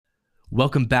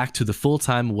Welcome back to the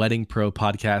Full-Time Wedding Pro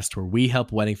podcast, where we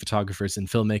help wedding photographers and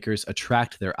filmmakers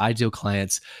attract their ideal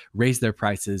clients, raise their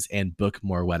prices, and book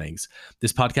more weddings.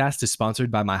 This podcast is sponsored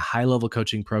by my high-level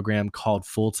coaching program called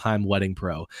Full-Time Wedding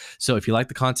Pro. So if you like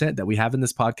the content that we have in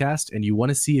this podcast and you want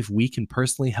to see if we can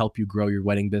personally help you grow your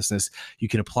wedding business, you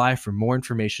can apply for more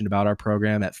information about our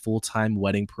program at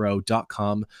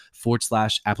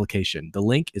fulltimeweddingpro.com/application. The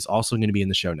link is also going to be in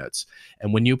the show notes.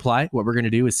 And when you apply, what we're going to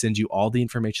do is send you all the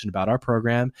information about our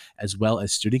program, as well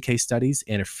as student case studies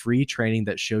and a free training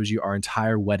that shows you our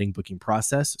entire wedding booking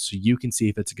process so you can see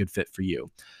if it's a good fit for you.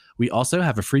 We also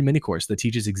have a free mini course that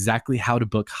teaches exactly how to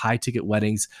book high ticket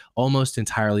weddings almost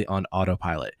entirely on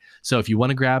autopilot. So if you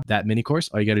want to grab that mini course,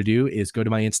 all you got to do is go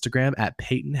to my Instagram at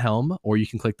Peyton Helm, or you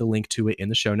can click the link to it in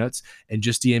the show notes and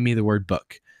just DM me the word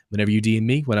book. Whenever you DM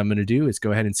me, what I'm going to do is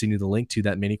go ahead and send you the link to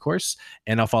that mini course,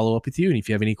 and I'll follow up with you. And if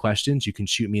you have any questions, you can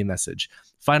shoot me a message.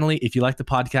 Finally, if you like the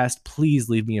podcast, please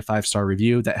leave me a 5-star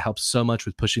review. That helps so much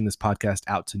with pushing this podcast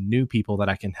out to new people that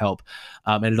I can help.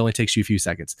 And it only takes you a few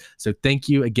seconds. So thank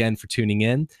you again for tuning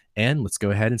in, and let's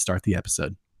go ahead and start the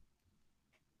episode.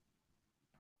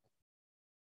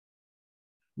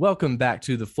 Welcome back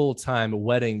to the Full-Time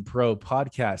Wedding Pro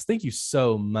podcast. Thank you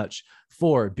so much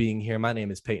for being here. My name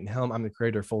is Peyton Helm. I'm the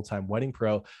creator of Full-Time Wedding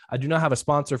Pro. I do not have a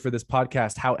sponsor for this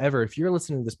podcast. However, if you're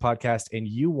listening to this podcast and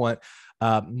you want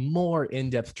more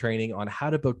in-depth training on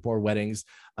how to book more weddings,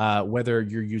 whether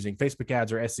you're using Facebook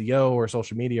ads or SEO or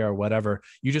social media or whatever,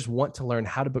 you just want to learn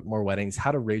how to book more weddings,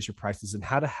 how to raise your prices, and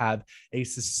how to have a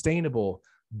sustainable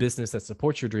business that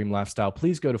supports your dream lifestyle,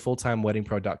 please go to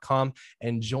fulltimeweddingpro.com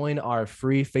and join our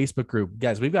free Facebook group.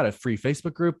 Guys, we've got a free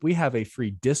Facebook group. We have a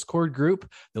free Discord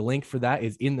group. The link for that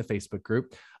is in the Facebook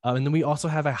group. And then we also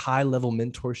have a high-level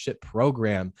mentorship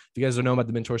program. If you guys don't know about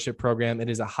the mentorship program, it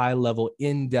is a high-level,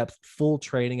 in-depth, full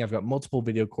training. I've got multiple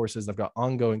video courses. I've got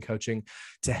ongoing coaching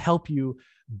to help you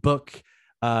book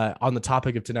on the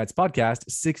topic of tonight's podcast,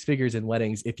 6 figures in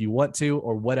weddings if you want to,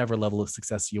 or whatever level of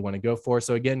success you want to go for.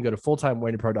 So again, go to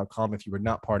fulltimeweddingpro.com if you were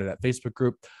not part of that Facebook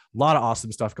group. A lot of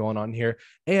awesome stuff going on here.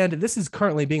 And this is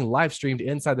currently being live streamed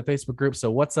inside the Facebook group.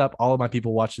 So what's up, all of my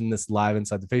people watching this live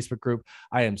inside the Facebook group?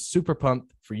 I am super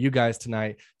pumped for you guys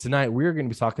tonight. Tonight, we're going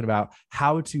to be talking about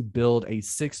how to build a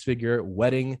 6-figure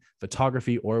wedding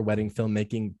photography or wedding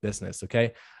filmmaking business.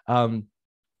 Okay.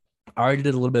 I already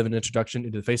did a little bit of an introduction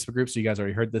into the Facebook group, so you guys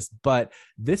already heard this, but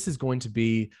this is going to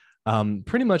be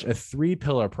pretty much a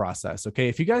 3-pillar process. Okay.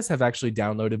 If you guys have actually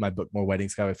downloaded my book, More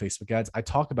Weddings Guide with Facebook Ads, I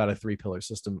talk about a 3-pillar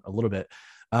system a little bit.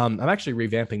 I'm actually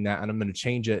revamping that, and I'm going to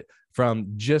change it from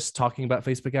just talking about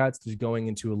Facebook ads to going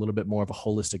into a little bit more of a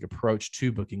holistic approach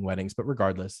to booking weddings. But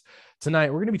regardless, tonight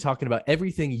we're going to be talking about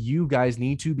everything you guys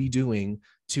need to be doing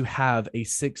to have a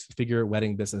 6-figure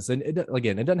wedding business. And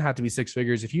again, it doesn't have to be 6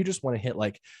 figures. If you just want to hit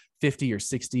like 50 or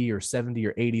 60 or 70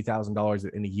 or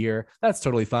 $80,000 in a year, that's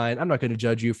totally fine. I'm not going to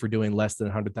judge you for doing less than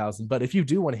 100,000. But if you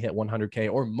do want to hit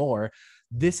 100K or more,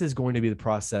 this is going to be the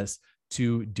process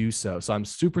to do so. So I'm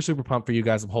super, super pumped for you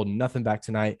guys. I'm holding nothing back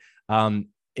tonight.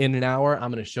 In an hour,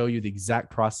 I'm going to show you the exact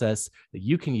process that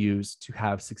you can use to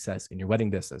have success in your wedding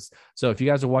business. So if you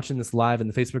guys are watching this live in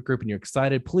the Facebook group and you're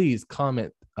excited, please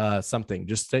comment something.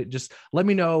 Just let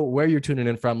me know where you're tuning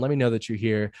in from. Let me know that you're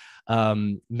here.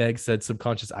 Meg said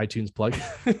subconscious iTunes plug.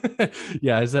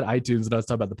 Yeah, I said iTunes and I was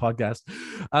talking about the podcast.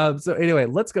 So anyway,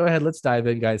 let's go ahead. Let's dive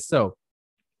in, guys. So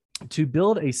to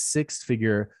build a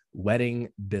 6-figure wedding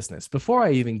business, before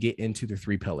I even get into the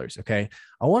 3 pillars, okay,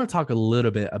 I want to talk a little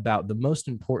bit about the most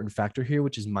important factor here,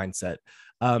 which is mindset.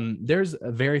 There's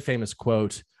a very famous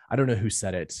quote. I don't know who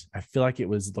said it. I feel like it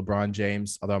was LeBron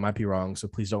James, although I might be wrong. So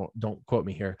please don't quote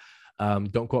me here.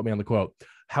 Don't quote me on the quote.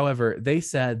 However, they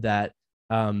said that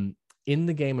in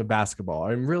the game of basketball,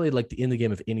 and really like in the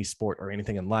game of any sport or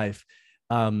anything in life,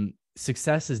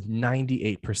 success is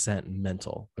 98%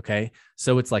 mental. Okay.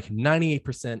 So it's like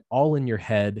 98% all in your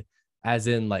head, as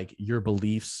in like your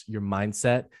beliefs, your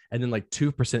mindset, and then like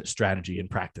 2% strategy and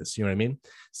practice. You know what I mean?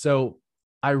 So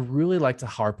I really like to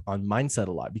harp on mindset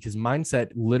a lot, because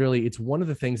mindset, literally, it's one of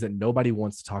the things that nobody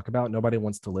wants to talk about. Nobody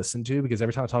wants to listen to, because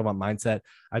every time I talk about mindset,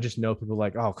 I just know people are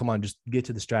like, oh, come on, just get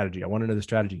to the strategy. I want to know the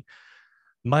strategy.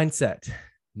 Mindset,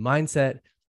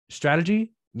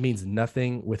 strategy means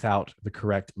nothing without the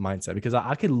correct mindset, because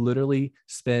I could literally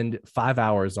spend 5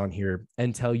 hours on here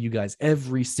and tell you guys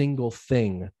every single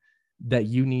thing that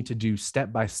you need to do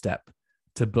step by step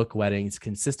to book weddings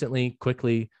consistently,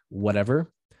 quickly, whatever.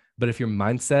 But if your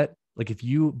mindset, like if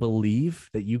you believe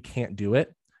that you can't do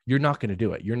it, you're not going to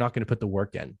do it. You're not going to put the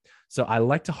work in. So I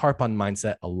like to harp on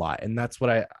mindset a lot. And that's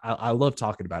what I love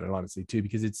talking about it, honestly, too,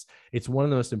 because it's one of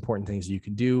the most important things you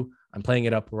can do. I'm playing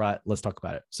it up right. Let's talk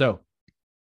about it. So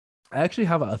I actually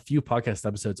have a few podcast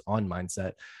episodes on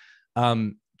mindset.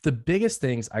 The biggest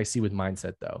things I see with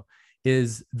mindset, though,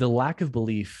 is the lack of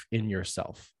belief in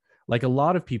yourself. Like a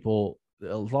lot of people,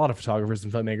 a lot of photographers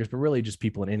and filmmakers, but really just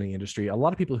people in any industry, a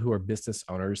lot of people who are business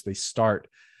owners,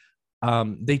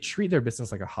 they treat their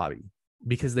business like a hobby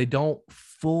because they don't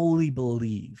fully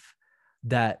believe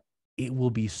that it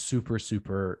will be super,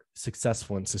 super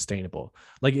successful and sustainable.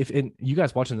 Like if you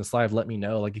guys watching this live, let me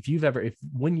know, like if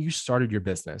when you started your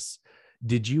business,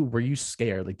 were you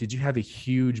scared? Like, did you have a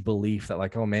huge belief that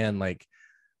like, oh man, like,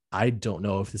 I don't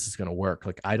know if this is going to work.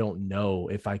 Like, I don't know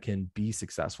if I can be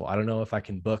successful. I don't know if I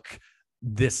can book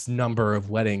this number of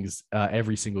weddings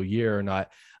every single year or not.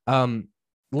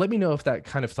 Let me know if that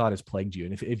kind of thought has plagued you.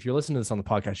 And if you're listening to this on the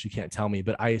podcast, you can't tell me,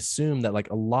 but I assume that like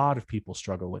a lot of people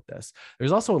struggle with this.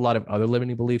 There's also a lot of other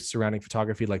limiting beliefs surrounding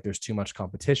photography, like there's too much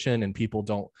competition and people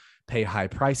don't pay high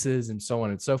prices and so on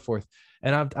and so forth.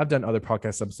 And I've done other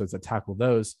podcast episodes that tackle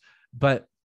those, but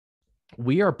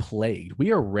we are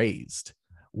raised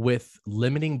with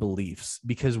limiting beliefs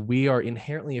because we are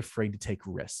inherently afraid to take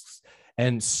risks.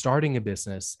 And starting a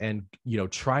business and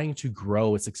trying to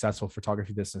grow a successful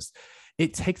photography business,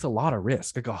 it takes a lot of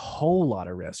risk, like a whole lot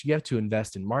of risk. You have to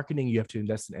invest in marketing, you have to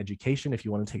invest in education if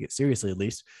you want to take it seriously, at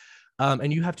least.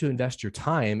 And you have to invest your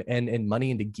time and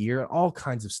money into gear, all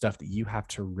kinds of stuff that you have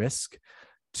to risk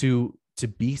to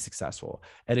be successful.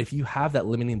 And if you have that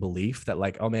limiting belief that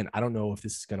like, oh man, I don't know if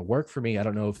this is going to work for me, I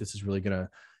don't know if this is really going to,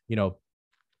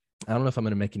 I don't know if I'm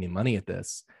going to make any money at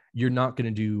this, you're not going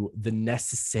to do the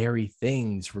necessary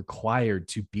things required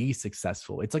to be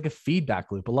successful. It's like a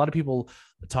feedback loop. A lot of people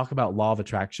talk about law of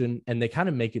attraction and they kind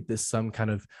of make it this some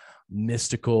kind of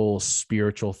mystical,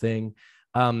 spiritual thing.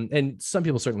 And some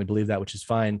people certainly believe that, which is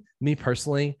fine. Me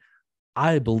personally,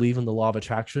 I believe in the law of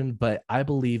attraction, but I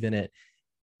believe in it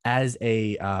as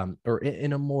or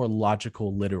in a more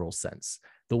logical, literal sense.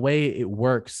 The way it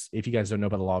works, if you guys don't know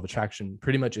about the law of attraction,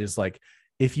 pretty much is like,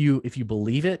 if you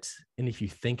believe it and if you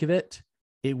think of it,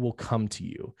 it will come to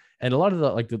you. And a lot of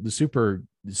the super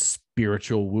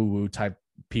spiritual woo-woo type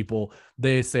people,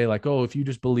 they say like, oh, if you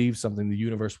just believe something, the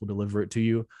universe will deliver it to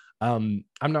you. I'm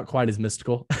not quite as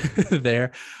mystical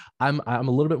there. I'm a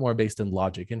little bit more based in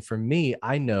logic. And for me,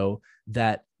 I know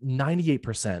that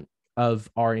 98% of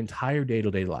our entire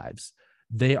day-to-day lives,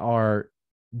 they are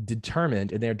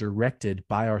determined and they're directed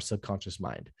by our subconscious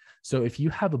mind. So if you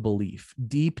have a belief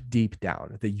deep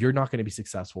down that you're not going to be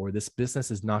successful, or this business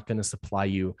is not going to supply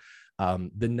you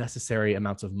the necessary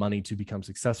amounts of money to become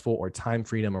successful, or time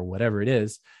freedom, or whatever it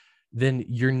is, then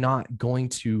you're not going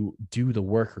to do the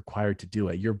work required to do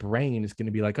it. Your brain is going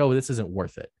to be like, oh, this isn't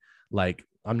worth it. Like,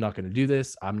 I'm not going to do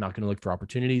this. I'm not going to look for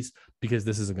opportunities because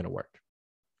this isn't going to work.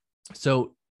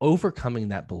 So overcoming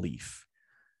that belief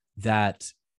that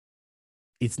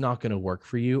it's not going to work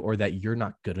for you, or that you're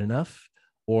not good enough,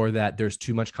 or that there's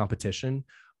too much competition,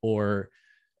 or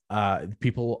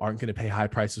people aren't going to pay high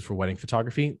prices for wedding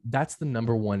photography. That's the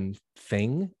number one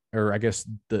thing, or I guess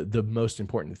the most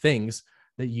important things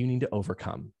that you need to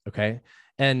overcome. Okay.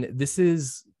 And this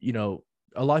is, a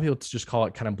lot of people just call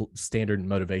it kind of standard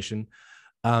motivation.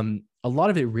 A lot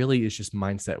of it really is just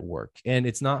mindset work. And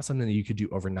it's not something that you could do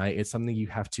overnight. It's something you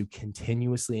have to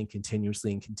continuously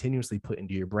put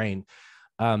into your brain.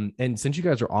 And since you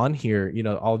guys are on here,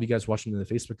 all of you guys watching in the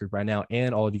Facebook group right now,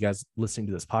 and all of you guys listening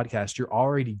to this podcast, you're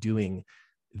already doing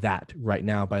that right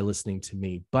now by listening to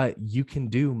me, but you can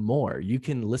do more. You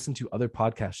can listen to other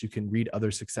podcasts. You can read other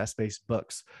success-based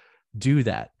books. Do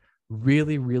that.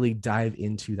 Really, really dive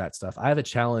into that stuff. I have a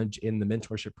challenge in the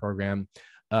mentorship program,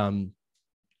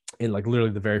 in like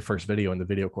literally the very first video in the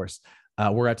video course,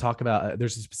 where I talk about,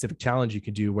 there's a specific challenge you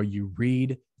can do where you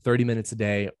read 30 minutes a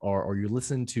day, or you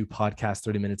listen to podcasts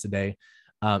 30 minutes a day,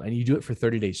 and you do it for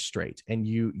 30 days straight. And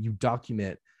you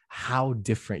document how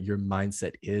different your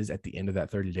mindset is at the end of that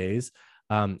 30 days.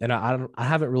 And I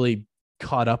haven't really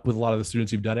caught up with a lot of the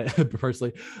students who've done it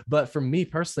personally, but for me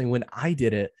personally, when I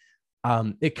did it,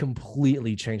 it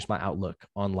completely changed my outlook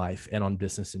on life and on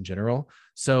business in general.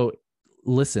 So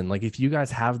listen, like if you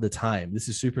guys have the time, this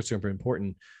is super, super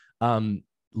important.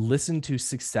 Listen to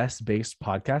success-based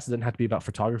podcasts. It doesn't have to be about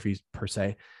photography per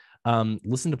se.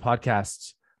 Listen to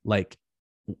podcasts like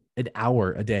an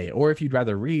hour a day, or if you'd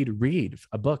rather read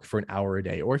a book for an hour a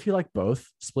day, or if you like both,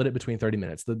 split it between 30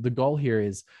 minutes. The goal here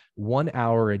is 1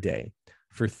 hour a day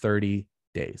for 30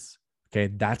 days. Okay.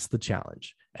 That's the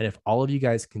challenge. And if all of you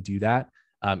guys can do that,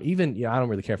 even, I don't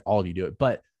really care if all of you do it,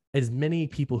 but as many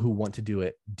people who want to do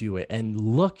it, and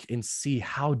look and see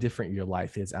how different your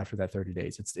life is after that 30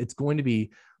 days. It's going to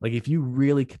be like, if you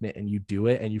really commit and you do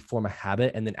it and you form a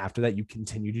habit, and then after that you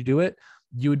continue to do it,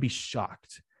 you would be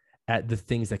shocked at the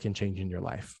things that can change in your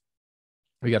life.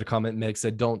 We got a comment, Meg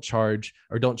said, don't charge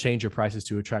or don't change your prices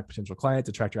to attract potential clients,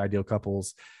 attract your ideal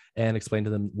couples, and explain to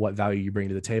them what value you bring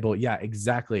to the table. Yeah,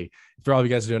 exactly. For all of you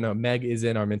guys who don't know, Meg is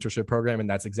in our mentorship program, and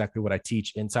that's exactly what I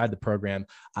teach inside the program.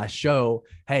 I show,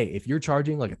 hey, if you're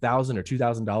charging like $1,000 or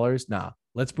 $2,000, nah,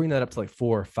 let's bring that up to like $4,000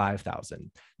 or $5,000.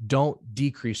 Don't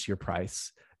decrease your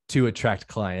price to attract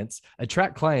clients.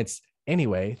 Attract clients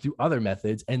anyway through other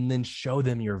methods, and then show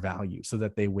them your value so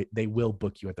that they will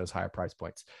book you at those higher price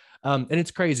points. And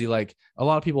it's crazy. Like a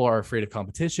lot of people are afraid of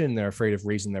competition. They're afraid of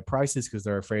raising their prices because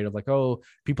they're afraid of like, oh,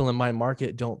 people in my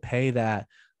market don't pay that,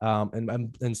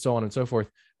 and so on and so forth.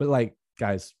 But like,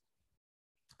 guys,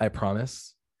 I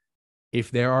promise, if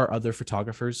there are other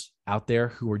photographers out there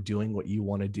who are doing what you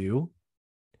want to do,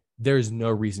 there's no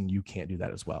reason you can't do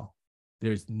that as well.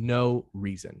 There's no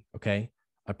reason. Okay.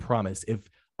 I promise. If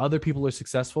other people are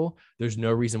successful, there's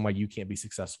no reason why you can't be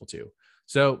successful too.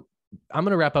 So I'm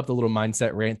going to wrap up the little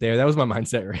mindset rant there. That was my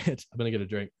mindset rant. I'm going to get a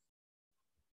drink.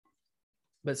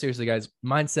 But seriously, guys,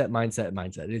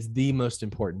 mindset is the most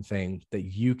important thing that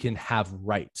you can have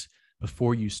right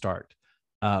before you start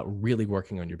really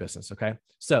working on your business. Okay.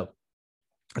 So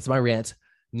that's my rant.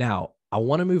 Now I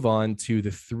want to move on to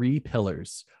the three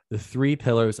pillars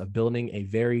of building a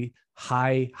very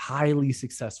highly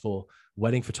successful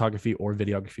wedding photography or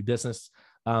videography business.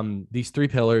 These three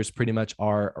pillars pretty much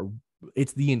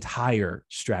it's the entire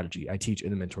strategy I teach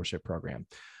in the mentorship program.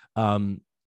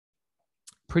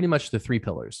 Pretty much the three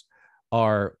pillars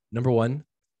are: number one,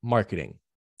 marketing.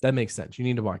 That makes sense. You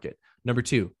need to market. Number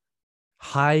two,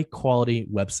 high quality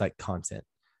website content.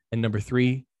 And number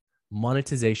three,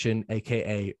 monetization,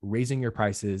 AKA raising your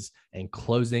prices and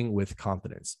closing with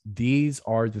confidence. These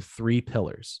are the three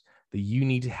pillars that you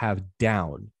need to have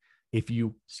down if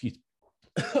you,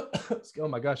 oh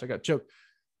my gosh, I got choked.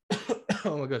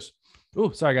 Oh my gosh.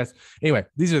 Oh, sorry guys. Anyway,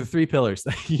 these are the three pillars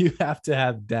that you have to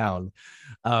have down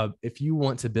if you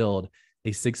want to build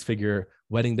a six-figure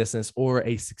wedding business or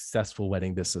a successful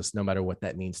wedding business, no matter what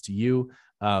that means to you.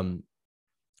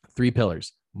 Three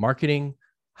pillars: marketing,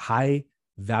 high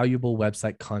valuable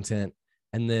website content,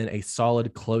 and then a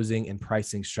solid closing and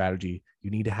pricing strategy.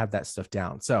 You need to have that stuff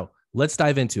down. So let's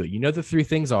dive into it. You know, the three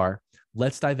things are,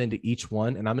 let's dive into each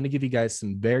one. And I'm going to give you guys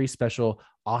some very special,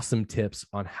 awesome tips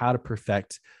on how to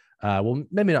perfect, well,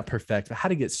 maybe not perfect, but how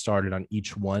to get started on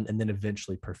each one and then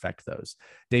eventually perfect those.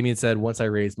 Damien said, once I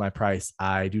raise my price,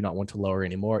 I do not want to lower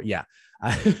anymore. Yeah.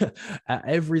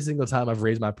 Every single time I've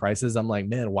raised my prices, I'm like,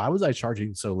 man, why was I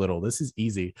charging so little? This is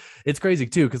easy. It's crazy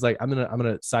too. Cause like, I'm going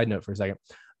to side note for a second.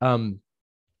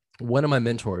 One of my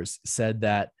mentors said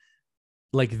that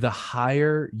like the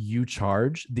higher you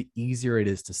charge, the easier it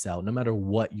is to sell, no matter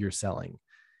what you're selling.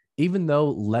 Even though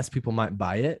less people might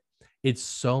buy it, it's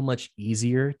so much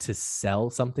easier to sell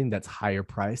something that's higher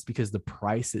priced because the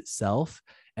price itself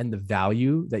and the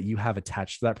value that you have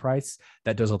attached to that price,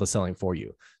 that does all the selling for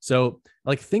you. So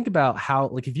like, think about how,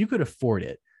 like, if you could afford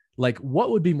it, like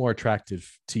what would be more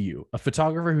attractive to you? A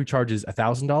photographer who charges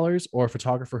 $1,000 or a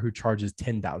photographer who charges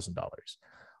 $10,000?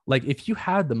 Like if you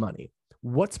had the money,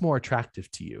 what's more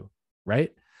attractive to you, right?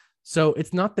 So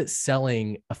it's not that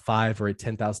selling a $5,000 or a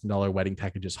 $10,000 wedding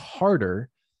package is harder.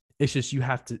 It's just you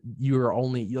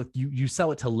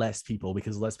sell it to less people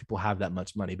because less people have that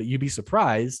much money. But you'd be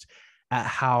surprised at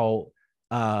how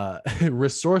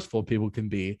resourceful people can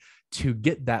be to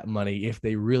get that money if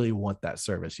they really want that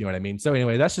service. You know what I mean? So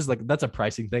anyway, that's a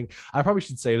pricing thing. I probably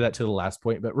should save that to the last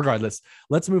point, but regardless,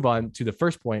 let's move on to the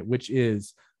first point, which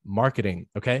is marketing.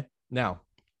 Okay. Now,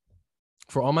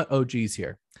 for all my OGs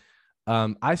here,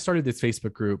 I started this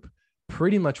Facebook group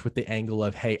pretty much with the angle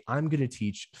of, hey, I'm going to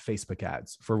teach Facebook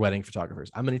ads for wedding photographers.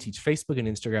 I'm going to teach Facebook and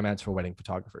Instagram ads for wedding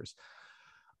photographers.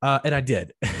 And I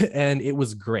did, and it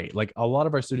was great. Like a lot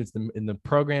of our students in the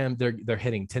program, they're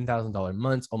hitting $10,000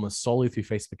 months almost solely through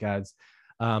Facebook ads.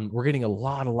 We're getting a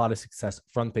lot of success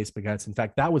from Facebook ads. In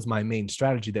fact, that was my main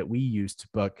strategy that we used to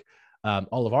book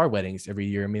all of our weddings every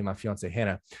year, me and my fiance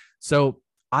Hannah. So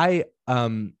I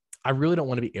really don't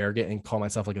want to be arrogant and call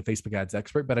myself like a Facebook ads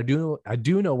expert, but I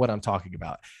do know what I'm talking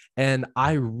about. And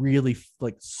I really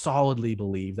solidly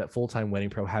believe that Full-Time Wedding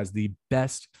Pro has the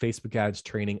best Facebook ads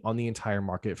training on the entire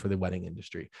market for the wedding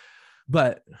industry.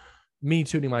 But me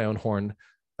tooting my own horn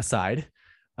aside,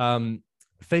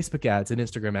 Facebook ads and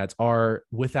Instagram ads are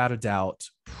without a doubt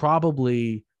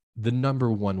probably the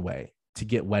number one way to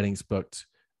get weddings booked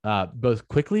both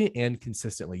quickly and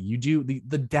consistently. You do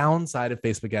the downside of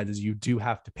Facebook ads is you do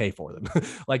have to pay for them.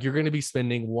 Like you're going to be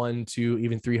spending $100, $200,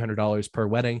 even $300 per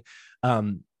wedding.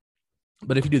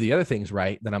 But if you do the other things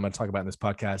right, that I'm going to talk about in this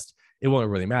podcast, it won't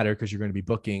really matter because you're going to be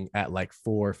booking at like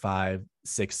 $4, $5, $6,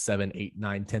 $7, $8,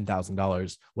 $9,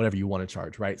 $10,000, whatever you want to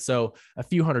charge, right? So a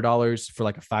few $100s for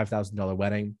like a $5,000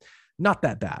 wedding, not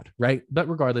that bad, right? But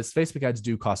regardless, Facebook ads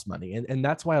do cost money. And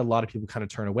that's why a lot of people kind of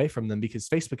turn away from them, because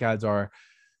Facebook ads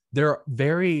they're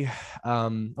very, I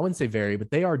wouldn't say very, but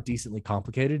they are decently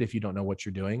complicated if you don't know what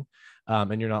you're doing,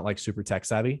 and you're not like super tech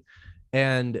savvy.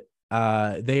 And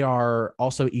they are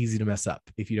also easy to mess up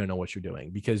if you don't know what you're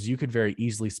doing, because you could very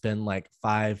easily spend like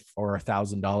 $500 or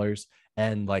 $1,000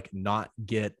 and like not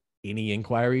get any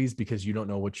inquiries because you don't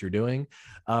know what you're doing.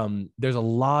 There's a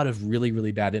lot of really,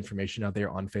 really bad information out there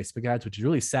on Facebook ads, which is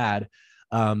really sad.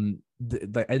 And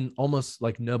almost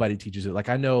like nobody teaches it. Like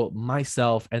I know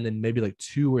myself and then maybe like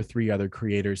 2 or 3 other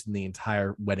creators in the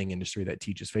entire wedding industry that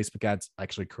teaches Facebook ads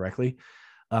actually correctly.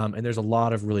 And there's a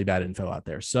lot of really bad info out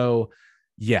there. So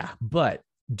yeah, but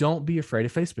don't be afraid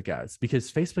of Facebook ads,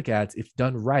 because Facebook ads, if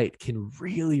done right, can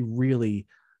really, really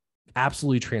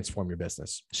absolutely transform your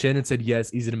business. Shannon said,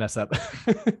 yes, easy to mess up.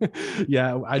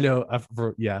 Yeah, I know.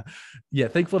 Yeah.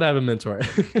 Thankful to have a mentor.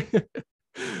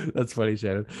 That's funny,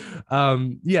 Shannon.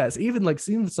 Yes, even like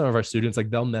seeing some of our students, like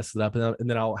they'll mess it up, and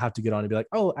then I'll have to get on and be like,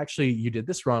 oh, actually you did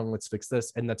this wrong. Let's fix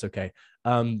this. And that's okay.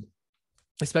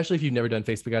 Especially if you've never done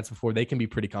Facebook ads before, they can be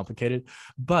pretty complicated,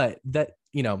 but that,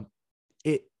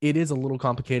 it is a little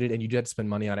complicated and you do have to spend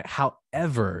money on it.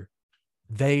 However,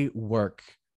 they work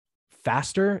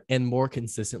faster and more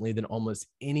consistently than almost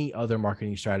any other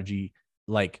marketing strategy,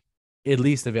 like at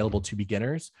least available to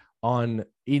beginners in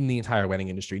the entire wedding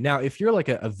industry. Now, if you're like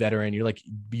a veteran,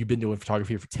 you've been doing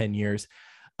photography for 10 years,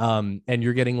 and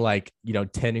you're getting like,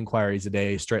 10 inquiries a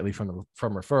day straightly from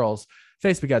referrals,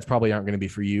 Facebook ads probably aren't going to be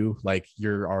for you. Like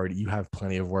you have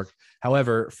plenty of work.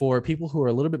 However, for people who are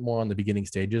a little bit more on the beginning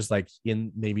stages, like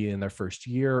maybe in their first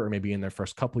year or maybe in their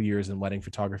first couple years in wedding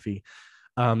photography,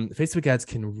 Facebook ads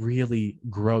can really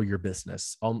grow your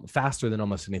business faster than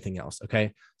almost anything else.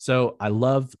 Okay. So I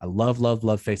love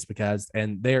Facebook ads,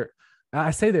 and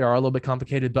I say they are a little bit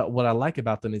complicated, but what I like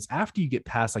about them is after you get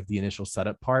past like the initial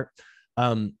setup part,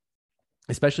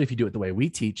 especially if you do it the way we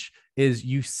teach, is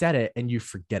you set it and you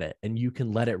forget it and you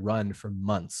can let it run for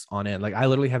months on end. Like I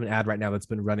literally have an ad right now that's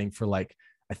been running for like,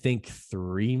 I think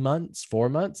 3 months, 4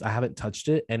 months. I haven't touched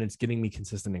it and it's getting me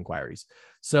consistent inquiries.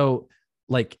 So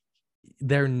like,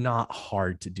 they're not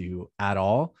hard to do at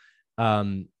all.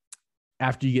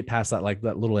 After you get past that, like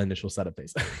that little initial setup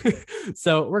phase.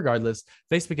 So regardless,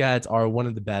 Facebook ads are one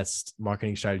of the best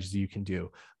marketing strategies you can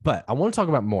do. But I want to talk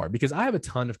about more because I have a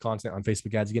ton of content on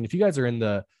Facebook ads. Again, if you guys are in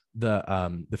the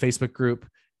Facebook group,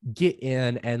 get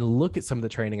in and look at some of the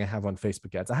training I have on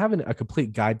Facebook ads. I have a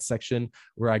complete guide section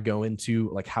where I go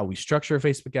into like how we structure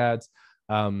Facebook ads,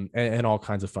 and all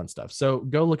kinds of fun stuff. So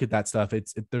go look at that stuff.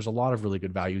 There's a lot of really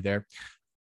good value there.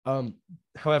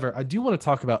 However, I do want to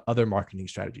talk about other marketing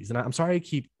strategies, and I'm sorry I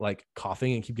keep like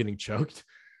coughing and keep getting choked.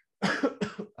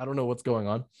 I don't know what's going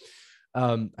on.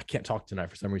 I can't talk tonight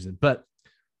for some reason, but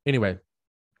anyway,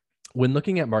 when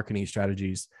looking at marketing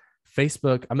strategies,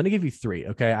 Facebook, I'm going to give you 3.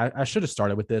 Okay. I should have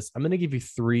started with this. I'm going to give you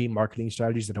 3 marketing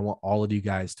strategies that I want all of you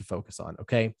guys to focus on.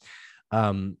 Okay.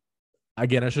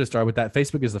 Again, I should have started with that.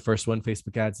 Facebook is the first one.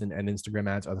 Facebook ads and Instagram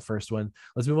ads are the first one.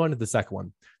 Let's move on to the second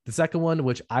one. The second one,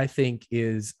 which I think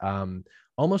is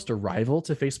almost a rival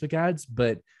to Facebook ads,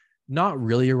 but not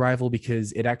really a rival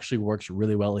because it actually works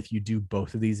really well if you do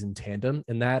both of these in tandem.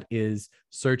 And that is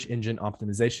search engine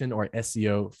optimization, or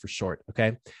SEO for short.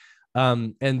 Okay.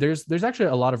 And there's actually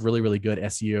a lot of really, really good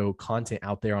SEO content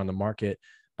out there on the market.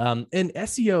 And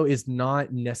SEO is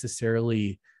not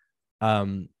necessarily,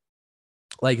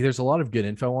 like there's a lot of good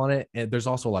info on it, and there's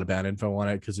also a lot of bad info on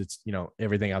it because it's,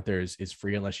 everything out there is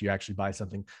free unless you actually buy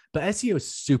something. But SEO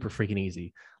is super freaking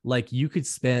easy. Like you could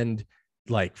spend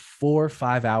like 4 or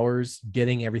 5 hours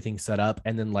getting everything set up,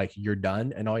 and then like you're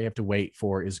done, and all you have to wait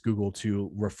for is Google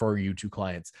to refer you to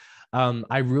clients.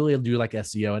 I really do like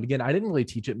SEO. And again, I didn't really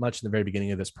teach it much in the very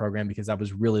beginning of this program because I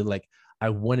was really like, I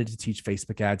wanted to teach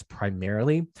Facebook ads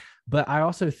primarily, but I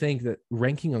also think that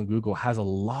ranking on Google has a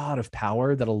lot of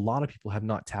power that a lot of people have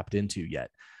not tapped into yet.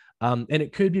 And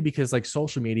it could be because like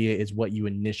social media is what you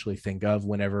initially think of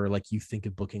whenever like you think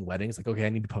of booking weddings. Like, okay, I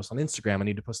need to post on Instagram. I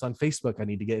need to post on Facebook. I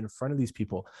need to get in front of these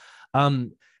people.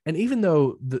 And even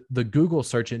though the Google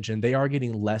search engine, they are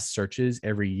getting less searches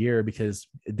every year because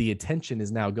the attention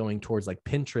is now going towards like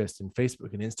Pinterest and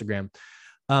Facebook and Instagram.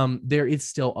 There is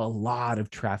still a lot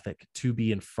of traffic to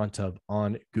be in front of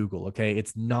on Google. Okay.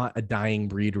 It's not a dying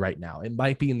breed right now. It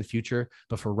might be in the future,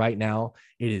 but for right now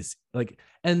it is like,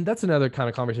 and that's another kind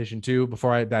of conversation too,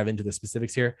 before I dive into the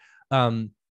specifics here.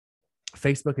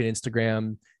 Facebook and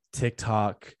Instagram,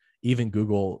 TikTok, even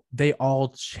Google, they all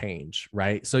change,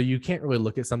 right? So you can't really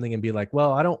look at something and be like,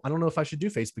 well, I don't know if I should do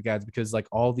Facebook ads because like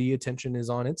all the attention is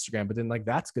on Instagram, but then like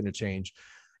that's going to change.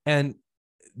 And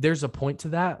there's a point to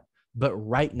that. But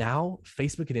right now,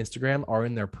 Facebook and Instagram are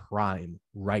in their prime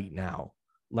right now.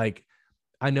 Like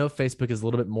I know Facebook is a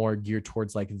little bit more geared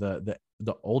towards like the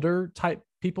older type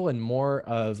people and more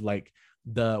of like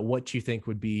the what you think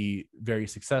would be very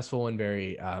successful and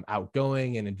very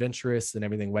outgoing and adventurous and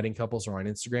everything. Wedding couples are on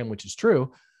Instagram, which is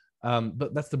true.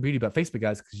 But that's the beauty about Facebook,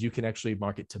 guys, because you can actually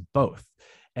market to both.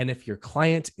 And if your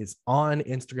client is on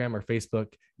Instagram or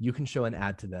Facebook, you can show an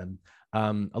ad to them.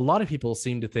 A lot of people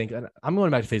seem to think, and I'm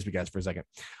going back to Facebook ads for a second.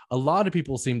 A lot of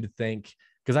people seem to think,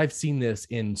 because I've seen this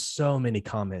in so many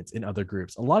comments in other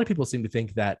groups, a lot of people seem to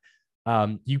think that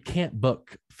you can't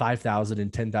book $5,000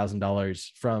 and $10,000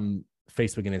 from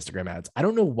Facebook and Instagram ads. I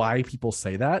don't know why people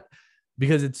say that,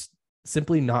 because it's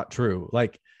simply not true.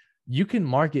 Like you can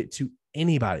market to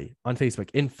anybody on Facebook.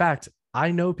 In fact,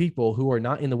 I know people who are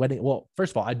not in the wedding. Well,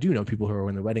 first of all, I do know people who are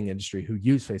in the wedding industry who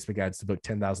use Facebook ads to book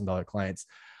 $10,000 clients.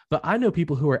 But I know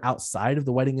people who are outside of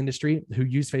the wedding industry who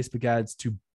use Facebook ads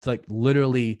to like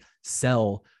literally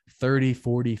sell $30,000,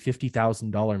 $40,000,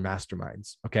 $50,000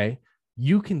 masterminds. Okay.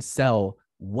 You can sell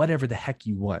whatever the heck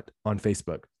you want on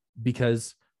Facebook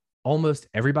because almost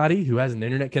everybody who has an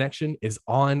internet connection is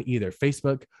on either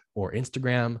Facebook or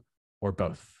Instagram or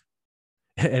both.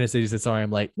 And Anastasia said, sorry,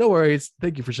 I'm late. No worries.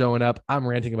 Thank you for showing up. I'm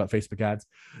ranting about Facebook ads.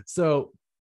 So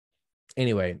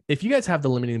anyway, if you guys have the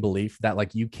limiting belief that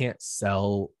like you can't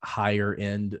sell higher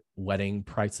end wedding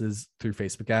prices through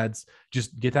Facebook ads,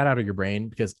 just get that out of your brain,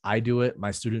 because I do it,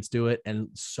 my students do it, and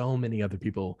so many other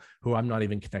people who I'm not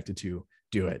even connected to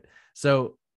do it.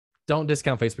 So don't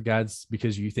discount Facebook ads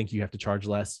because you think you have to charge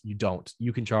less. You don't.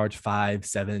 You can charge $5,000,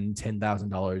 $7,000,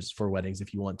 $10,000 for weddings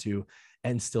if you want to,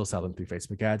 and still sell them through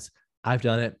Facebook ads. I've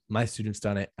done it. My students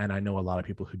done it. And I know a lot of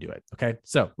people who do it. Okay.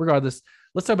 So regardless,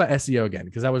 let's talk about SEO again,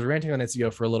 because I was ranting on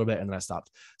SEO for a little bit and then I stopped.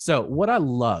 So what I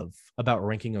love about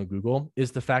ranking on Google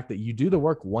is the fact that you do the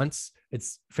work once.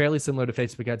 It's fairly similar to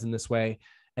Facebook ads in this way,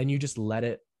 and you just let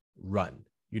it run.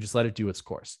 You just let it do its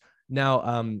course.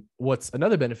 Now, what's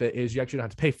another benefit is you actually don't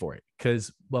have to pay for it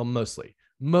because, well, most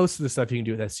of the stuff you can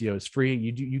do with SEO is free.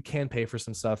 You can pay for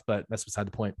some stuff, but that's beside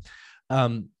the point.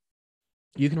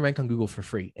 You can rank on Google for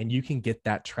free and you can get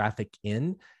that traffic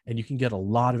in and you can get a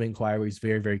lot of inquiries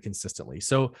very, very consistently.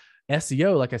 So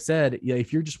SEO, like I said,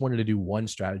 if you're just wanting to do one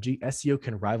strategy, SEO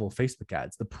can rival Facebook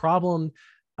ads. The problem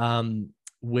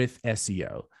with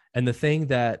SEO, and the thing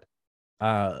that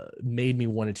made me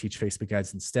want to teach Facebook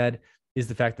ads instead, is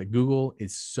the fact that Google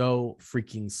is so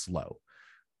freaking slow.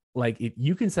 Like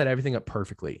you can set everything up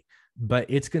perfectly, but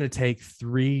it's going to take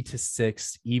 3 to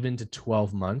 6, even to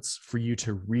 12 months for you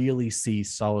to really see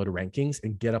solid rankings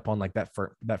and get up on like that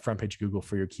front page Google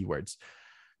for your keywords.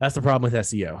 That's the problem with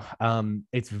SEO.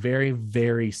 It's very,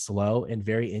 very slow and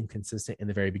very inconsistent in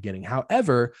the very beginning.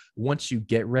 However, once you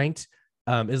get ranked,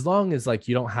 as long as like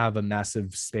you don't have a massive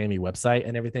spammy website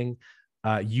and everything,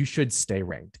 you should stay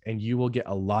ranked and you will get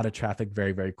a lot of traffic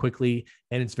very, very quickly.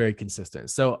 And it's very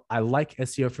consistent. So I like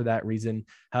SEO for that reason.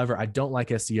 However, I don't like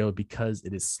SEO because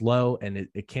it is slow and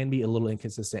it can be a little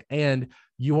inconsistent and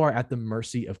you are at the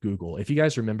mercy of Google. If you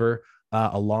guys remember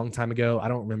a long time ago, I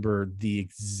don't remember the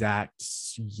exact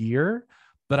year,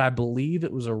 but I believe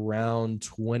it was around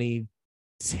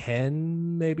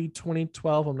 2010, maybe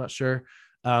 2012. I'm not sure.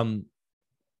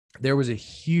 There was a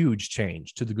huge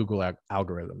change to the Google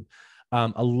algorithm.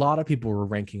 A lot of people were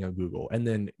ranking on Google, and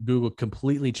then Google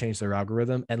completely changed their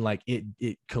algorithm and like it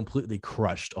completely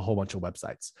crushed a whole bunch of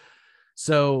websites.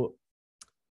 So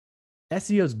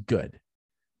SEO is good.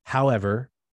 However,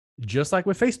 just like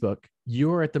with Facebook,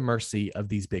 you're at the mercy of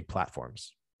these big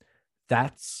platforms.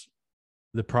 That's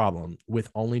the problem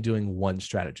with only doing one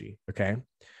strategy. Okay.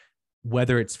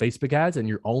 Whether it's Facebook ads and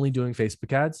you're only doing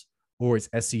Facebook ads, or it's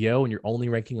SEO and you're only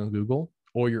ranking on Google,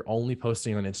 or you're only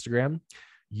posting on Instagram,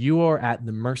 you are at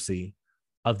the mercy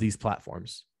of these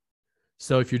platforms.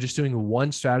 So if you're just doing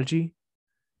one strategy,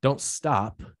 don't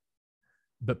stop,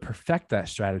 but perfect that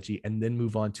strategy and then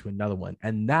move on to another one.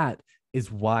 And that is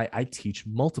why I teach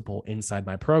multiple inside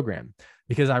my program,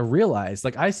 because I realized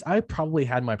like I probably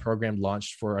had my program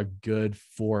launched for a good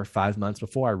 4 or 5 months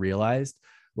before I realized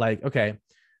like, okay,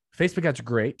 Facebook ads are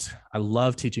great. I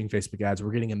love teaching Facebook ads.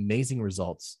 We're getting amazing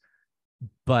results,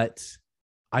 but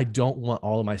I don't want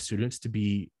all of my students to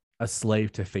be a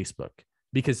slave to Facebook,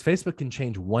 because Facebook can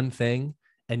change one thing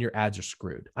and your ads are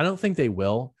screwed. I don't think they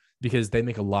will, because they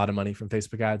make a lot of money from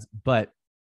Facebook ads, but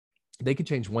they could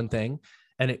change one thing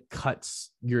and it cuts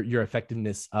your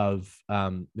effectiveness of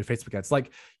your Facebook ads.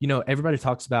 Like, everybody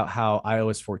talks about how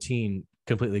iOS 14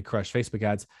 completely crushed Facebook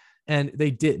ads, and they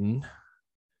didn't.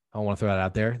 I want to throw that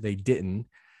out there. They didn't.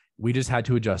 We just had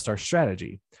to adjust our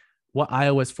strategy. What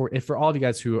iOS 4, if for all of you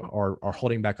guys who are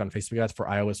holding back on Facebook ads for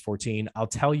iOS 14, I'll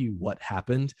tell you what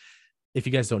happened. If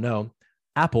you guys don't know,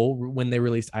 Apple, when they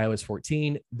released iOS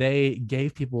 14, they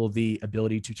gave people the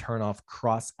ability to turn off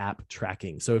cross-app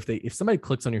tracking. So if somebody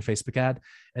clicks on your Facebook ad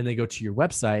and they go to your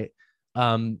website,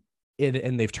 and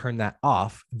they've turned that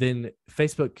off, then the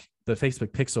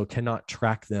Facebook Pixel cannot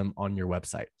track them on your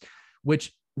website,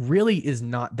 which really is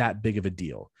not that big of a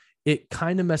deal. It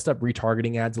kind of messed up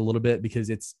retargeting ads a little bit because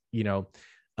it's,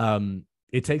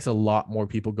 it takes a lot more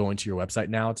people going to your website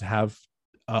now to have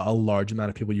a large amount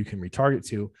of people you can retarget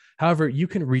to. However, you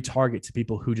can retarget to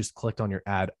people who just clicked on your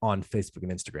ad on Facebook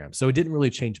and Instagram. So it didn't really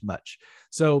change much.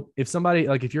 So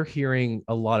if you're hearing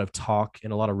a lot of talk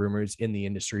and a lot of rumors in the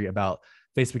industry about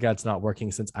Facebook ads not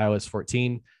working since iOS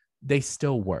 14, they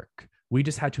still work. We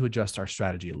just had to adjust our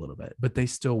strategy a little bit, but they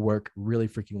still work really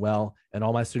freaking well. And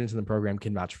all my students in the program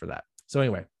can vouch for that. So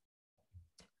anyway,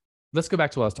 let's go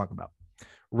back to what I was talking about.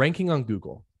 Ranking on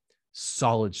Google,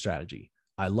 solid strategy.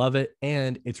 I love it.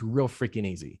 And it's real freaking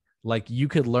easy. Like, you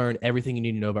could learn everything you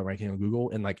need to know about ranking on Google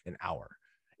in like an hour.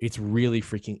 It's really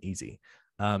freaking easy.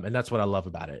 And that's what I love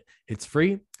about it. It's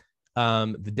free.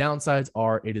 The downsides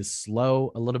are it is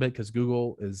slow a little bit because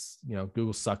Google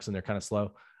sucks and they're kind of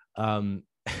slow. And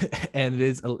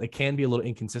it can be a little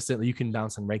inconsistent. You can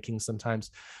bounce on rankings sometimes,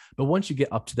 but once you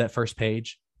get up to that first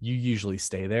page, you usually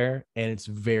stay there and it's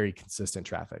very consistent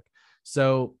traffic.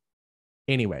 So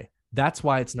anyway, that's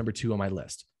why it's number 2 on my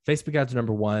list. Facebook ads are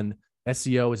number 1.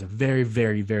 SEO is a very,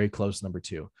 very, very close number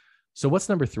 2. So what's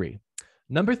number 3?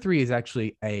 Number 3 is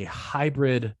actually a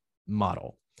hybrid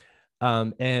model.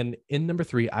 And in number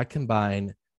 3, I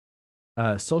combine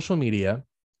social media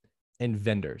and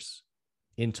vendors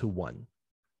into one.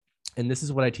 And this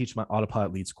is what I teach my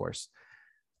Autopilot Leads course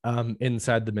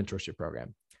inside the mentorship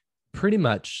program. Pretty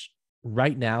much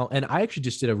right now, and I actually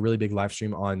just did a really big live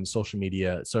stream on social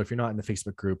media. So if you're not in the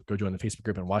Facebook group, go join the Facebook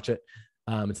group and watch it.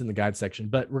 It's in the guide section.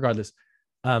 But regardless,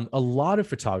 a lot of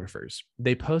photographers,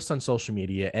 they post on social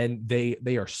media and they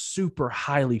are super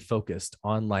highly focused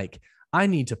on like, I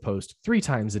need to post 3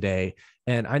 times a day,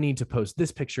 and I need to post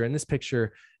this picture and this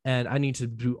picture, and I need to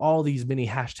do all these mini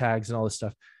hashtags and all this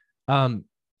stuff.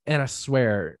 And I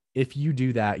swear, if you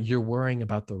do that, you're worrying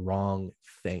about the wrong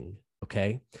thing.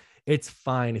 Okay. It's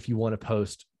fine if you want to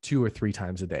post 2 or 3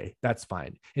 times a day. That's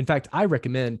fine. In fact, I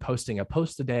recommend posting a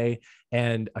post a day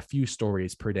and a few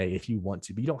stories per day if you want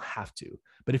to, but you don't have to.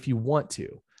 But if you want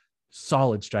to,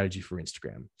 solid strategy for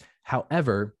Instagram.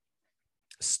 However,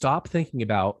 stop thinking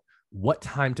about what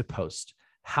time to post,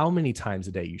 how many times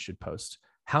a day you should post,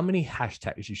 how many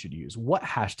hashtags you should use, what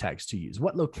hashtags to use,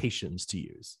 what locations to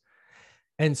use,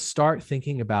 and start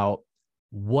thinking about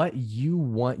what you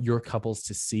want your couples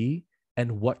to see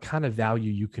and what kind of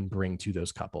value you can bring to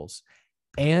those couples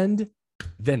and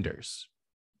vendors.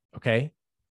 Okay.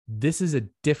 This is a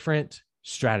different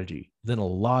strategy than a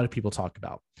lot of people talk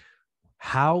about.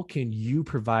 How can you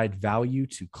provide value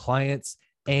to clients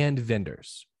and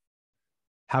vendors?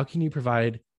 How can you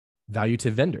provide value to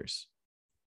vendors?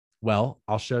 Well,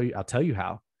 I'll tell you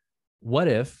how. What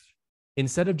if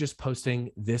instead of just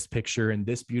posting this picture and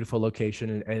this beautiful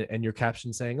location and your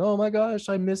caption saying, oh my gosh,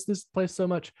 I miss this place so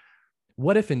much.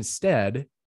 What if instead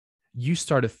you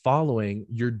started following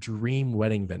your dream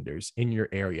wedding vendors in your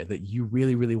area that you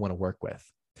really, really want to work with,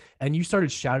 and you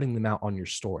started shouting them out on your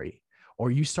story, or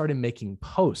you started making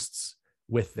posts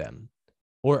with them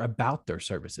or about their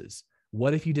services?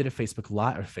 What if you did a Facebook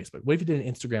Live or Facebook? What if you did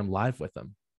an Instagram Live with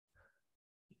them?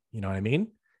 You know what I mean?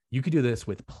 You could do this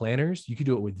with planners. You could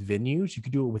do it with venues. You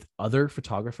could do it with other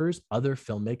photographers, other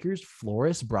filmmakers,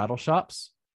 florists, bridal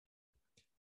shops.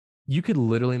 You could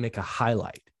literally make a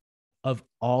highlight of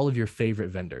all of your favorite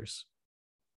vendors.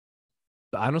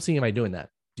 But I don't see anybody doing that.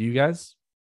 Do you guys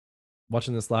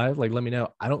watching this live? Like, let me know.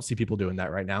 I don't see people doing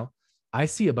that right now. I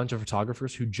see a bunch of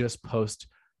photographers who just post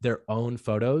their own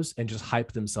photos and just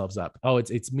hype themselves up. Oh,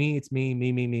 it's me,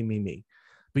 me.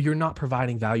 But you're not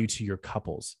providing value to your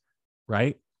couples,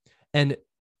 right? And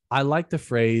I like the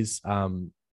phrase,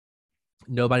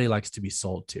 nobody likes to be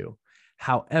sold to.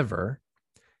 However,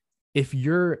 if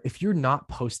you're not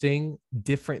posting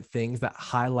different things that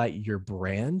highlight your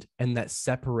brand and that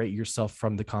separate yourself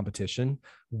from the competition,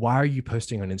 why are you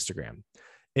posting on Instagram?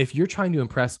 If you're trying to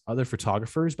impress other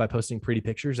photographers by posting pretty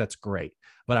pictures, that's great.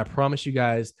 But I promise you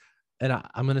guys, and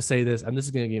I'm going to say this, and this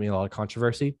is going to give me a lot of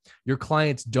controversy, your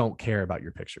clients don't care about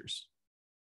your pictures.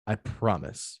 I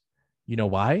promise. You know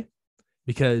why?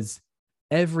 Because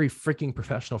every freaking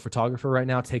professional photographer right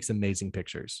now takes amazing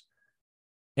pictures.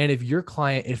 And if your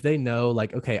client, if they know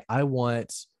like, okay, I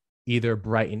want either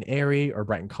bright and airy or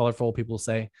bright and colorful, people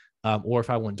say, or if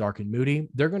I want dark and moody,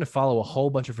 they're going to follow a whole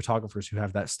bunch of photographers who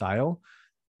have that style.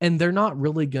 And they're not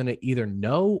really going to either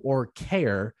know or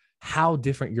care how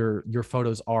different your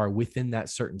photos are within that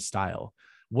certain style.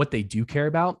 What they do care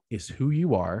about is who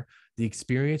you are, the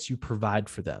experience you provide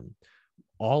for them,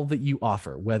 all that you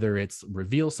offer, whether it's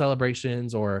reveal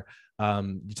celebrations or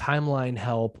timeline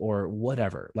help or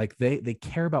whatever. Like they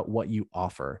care about what you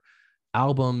offer.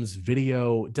 Albums,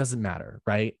 video, doesn't matter,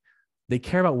 right? They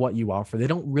care about what you offer. They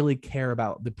don't really care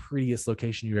about the prettiest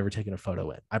location you've ever taken a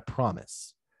photo in. I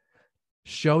promise.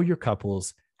 Show your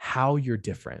couples how you're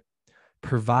different.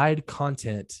 Provide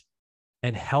content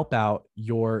and help out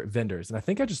your vendors. And I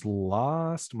think I just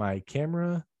lost my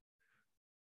camera.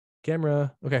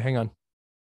 Okay, hang on.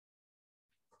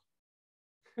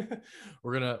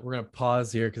 we're gonna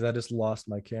pause here because I just lost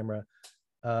my camera.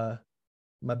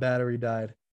 My battery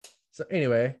died. So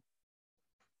anyway,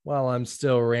 while I'm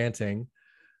still ranting,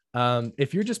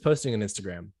 if you're just posting on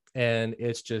Instagram and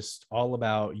it's just all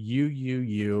about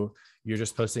you're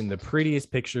just posting the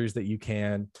prettiest pictures that you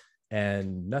can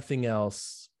and nothing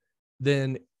else,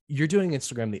 then you're doing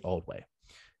Instagram the old way.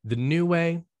 The new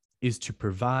way is to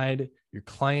provide your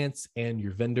clients and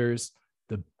your vendors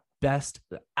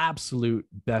the absolute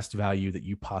best value that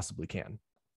you possibly can.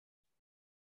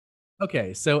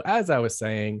 Okay, so as I was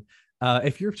saying,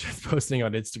 if you're just posting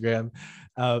on Instagram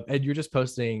and you're just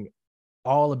posting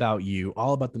all about you,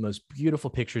 all about the most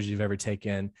beautiful pictures you've ever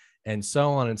taken, and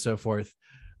so on and so forth,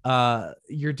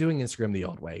 you're doing Instagram the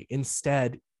old way.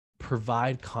 Instead,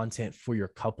 provide content for your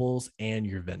couples and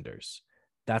your vendors.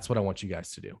 That's what I want you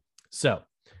guys to do. So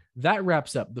that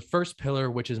wraps up the first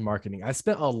pillar, which is marketing. I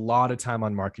spent a lot of time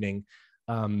on marketing.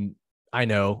 I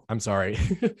know, I'm sorry.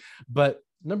 But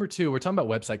number two, we're talking about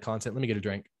website content. Let me get a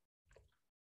drink.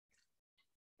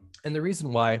 And the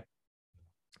reason why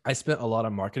I spent a lot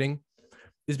on marketing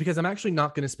is because I'm actually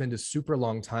not going to spend a super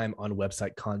long time on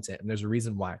website content. And there's a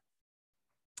reason why.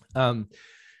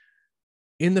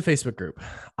 In the Facebook group,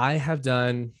 I have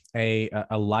done a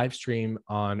live stream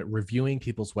on reviewing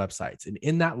people's websites. And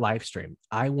in that live stream,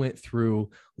 I went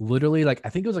through literally I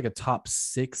think it was like a top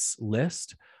 6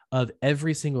 list of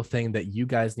every single thing that you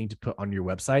guys need to put on your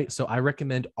website. So I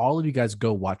recommend all of you guys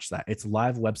go watch that. It's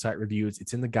live website reviews.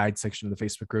 It's in the guide section of the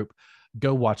Facebook group.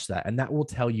 Go watch that. And that will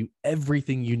tell you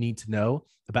everything you need to know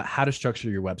about how to structure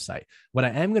your website. What I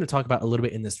am going to talk about a little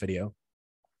bit in this video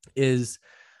is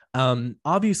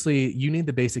obviously you need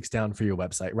the basics down for your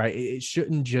website, right? It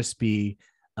shouldn't just be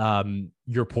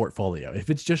your portfolio. If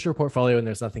it's just your portfolio and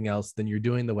there's nothing else, then you're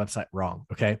doing the website wrong.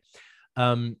 Okay.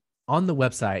 On the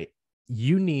website,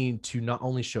 you need to not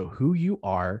only show who you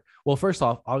are. Well, first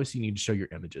off, obviously you need to show your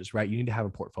images, right? You need to have a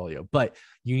portfolio, but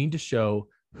you need to show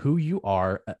who you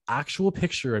are, an actual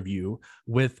picture of you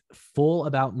with full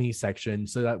about me section.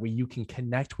 So that way you can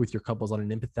connect with your couples on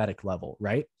an empathetic level,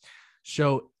 right?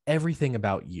 Show everything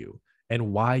about you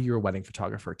and why you're a wedding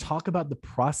photographer. Talk about the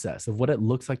process of what it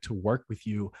looks like to work with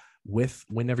you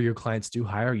whenever your clients do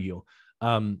hire you.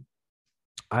 I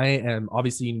am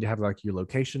obviously you need to have your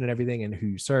location and everything and who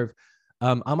you serve.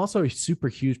 I'm also a super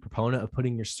huge proponent of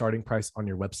putting your starting price on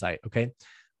your website. Okay.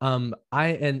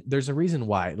 And there's a reason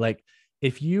why,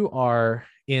 if you are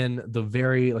in the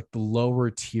very the lower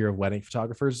tier of wedding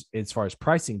photographers, as far as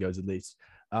pricing goes, at least,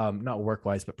 not work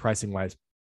wise, but pricing wise,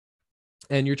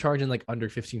 and you're charging under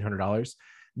 $1,500,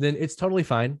 then it's totally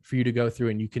fine for you to go through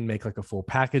and you can make a full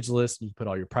package list. You put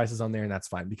all your prices on there and that's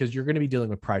fine because you're going to be dealing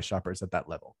with price shoppers at that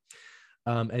level.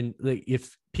 And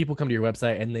if people come to your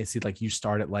website and they see you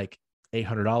start at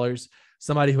 $800,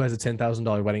 somebody who has a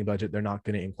 $10,000 wedding budget, they're not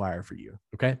going to inquire for you.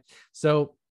 Okay.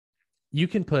 So you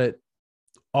can put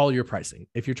all your pricing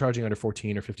if you're charging under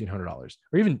 $1,400 or $1,500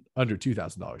 or even under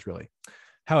 $2,000 really.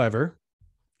 However,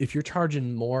 if you're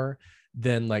charging more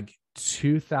than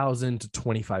 $2,000 to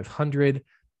 $2,500,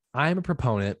 I'm a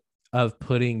proponent of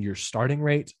putting your starting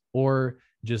rate or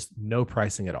just no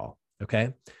pricing at all.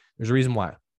 Okay. There's a reason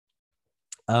why.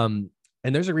 And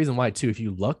there's a reason why too. If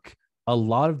you look, a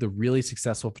lot of the really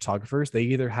successful photographers, they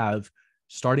either have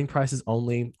starting prices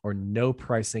only or no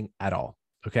pricing at all.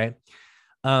 Okay.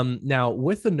 Now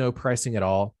with the no pricing at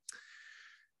all,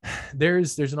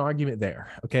 there's an argument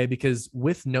there. Okay. Because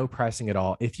with no pricing at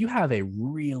all, if you have a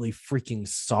really freaking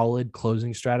solid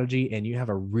closing strategy and you have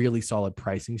a really solid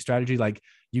pricing strategy, like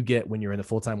you get when you're in the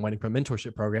full-time Wedding Pro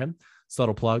mentorship program,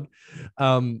 subtle plug,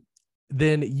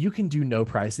 then you can do no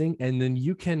pricing. And then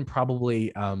you can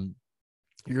probably,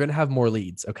 you're going to have more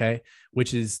leads. Okay.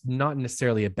 Which is not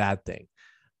necessarily a bad thing.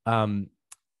 Um,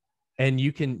 and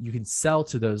you can sell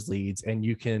to those leads, and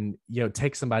you can,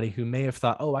 take somebody who may have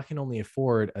thought, oh, I can only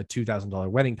afford a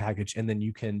 $2,000 wedding package. And then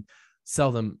you can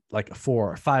sell them like a $4,000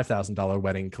 or $5,000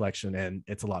 wedding collection, and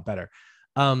it's a lot better.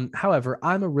 However,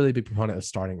 I'm a really big proponent of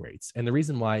starting rates. And the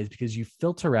reason why is because you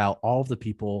filter out all of the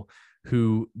people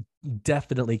who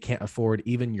definitely can't afford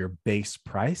even your base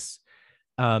price,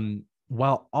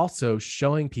 while also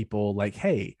showing people like,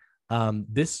 hey,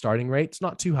 this starting rate's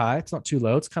not too high, it's not too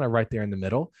low, it's kind of right there in the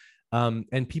middle.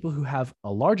 And people who have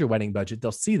a larger wedding budget,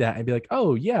 they'll see that and be like,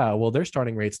 oh yeah, well, their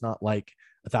starting rate's not like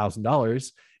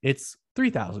 $1,000, it's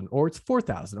 3,000, or it's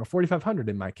 4,000 or 4,500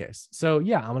 in my case. So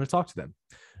yeah, I'm going to talk to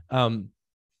them.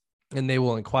 And they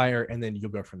will inquire, and then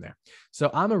you'll go from there. So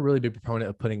I'm a really big proponent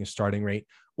of putting a starting rate,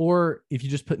 or if you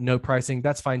just put no pricing,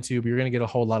 that's fine too, but you're going to get a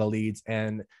whole lot of leads,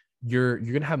 and you're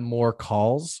going to have more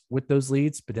calls with those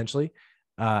leads potentially.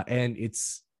 And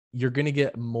you're going to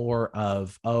get more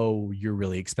of, oh, you're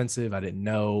really expensive, I didn't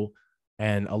know.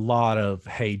 And a lot of,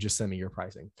 hey, just send me your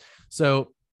pricing.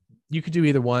 So you could do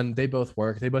either one. They both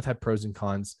work. They both have pros and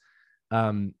cons.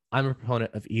 I'm a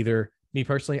proponent of either. Me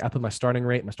personally, I put my starting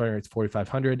rate's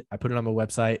 4,500. I put it on my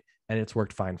website, and it's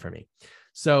worked fine for me.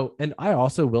 So, and I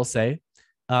also will say,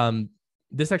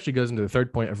 this actually goes into the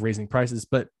third point of raising prices,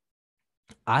 but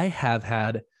I have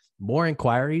had more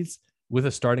inquiries with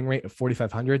a starting rate of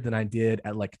 4,500 than I did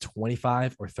at like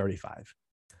 25 or 35.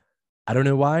 I don't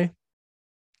know why.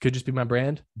 Could just be my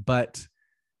brand, but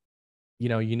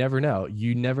you never know.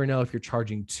 You never know if you're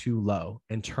charging too low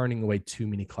and turning away too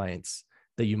many clients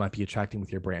that you might be attracting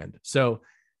with your brand. So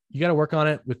you got to work on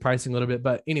it with pricing a little bit.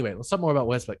 But anyway, let's talk more about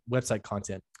website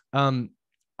content.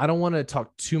 I don't want to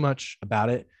talk too much about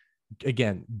it.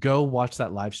 Again, go watch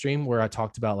that live stream where I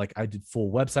talked about, like, I did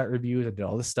full website reviews. I did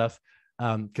all this stuff,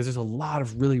 because there's a lot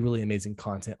of really, really amazing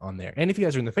content on there. And if you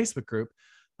guys are in the Facebook group,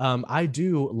 I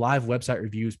do live website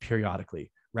reviews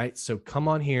periodically, right? So come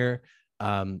on here,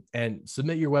 and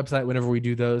submit your website whenever we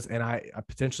do those. And I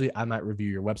might review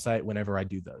your website whenever I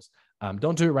do those.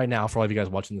 Don't do it right now for all of you guys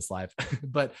watching this live,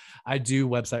 but I do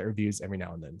website reviews every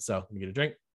now and then. So let me get a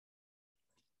drink.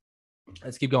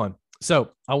 Let's keep going.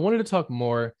 So I wanted to talk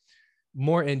more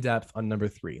in depth on number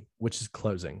 3, which is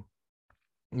closing.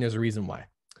 And there's a reason why.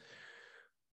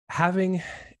 Having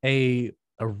a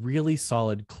really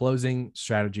solid closing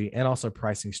strategy and also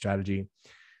pricing strategy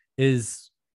is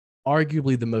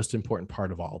arguably the most important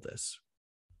part of all of this.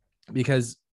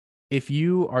 Because if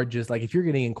you are just like, if you're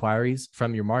getting inquiries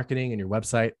from your marketing and your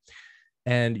website,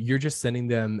 and you're just sending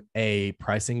them a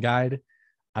pricing guide,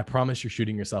 I promise you're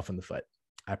shooting yourself in the foot.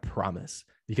 I promise.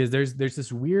 Because there's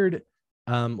this weird,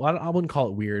 well, I wouldn't call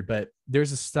it weird, but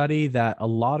there's a study that a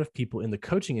lot of people in the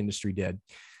coaching industry did.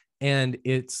 And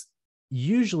it's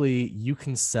usually you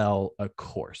can sell a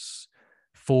course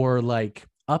for like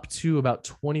up to about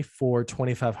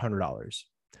 $2,500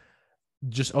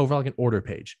 just over like an order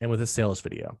page and with a sales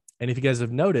video. And if you guys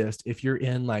have noticed, if you're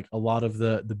in like a lot of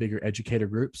the bigger educator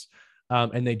groups,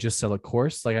 and they just sell a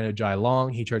course, like I know Jai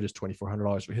Long, he charges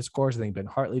 $2,400 for his course. I think Ben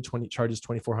Hartley charges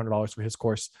 $2,400 for his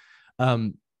course.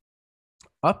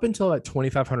 Up until at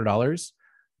 $2,500,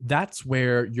 that's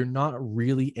where you're not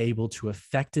really able to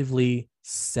effectively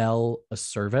sell a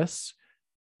service,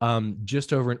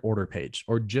 just over an order page,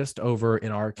 or just over,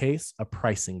 in our case, a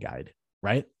pricing guide,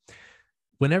 right?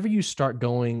 Whenever you start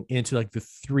going into like the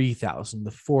 $3,000,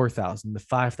 the $4,000, the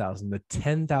 $5,000, the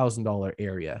 $10,000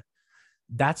 area,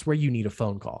 that's where you need a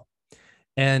phone call.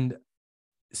 And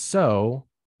so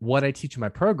what I teach in my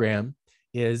program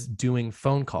is doing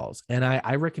phone calls. And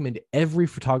I recommend every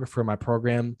photographer in my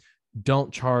program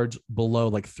don't charge below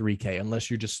like $3,000 unless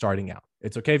you're just starting out.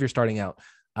 It's okay if you're starting out.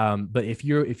 But if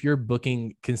you're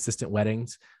booking consistent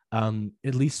weddings,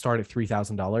 at least start at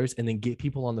 $3,000 and then get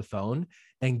people on the phone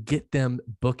and get them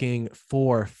booking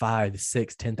 $4,000, $5,000,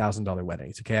 $6,000, $10,000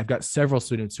 weddings. Okay. I've got several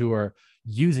students who are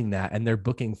using that and they're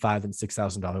booking $5,000 and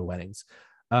 $6,000 weddings.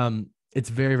 It's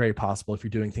very, very possible if you're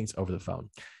doing things over the phone.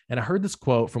 And I heard this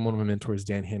quote from one of my mentors,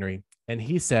 Dan Henry, and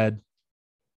he said,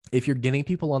 if you're getting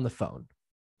people on the phone,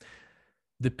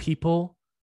 the people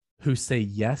who say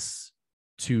yes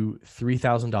to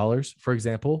 $3,000, for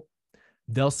example,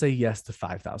 they'll say yes to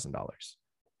 $5,000,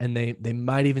 and they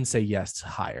might even say yes to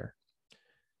higher.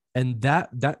 And that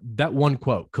one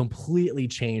quote completely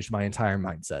changed my entire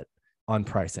mindset on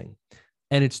pricing.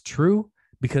 And it's true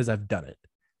because I've done it.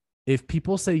 If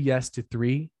people say yes to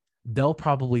 3, they'll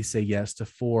probably say yes to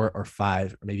 4 or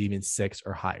 5 or maybe even 6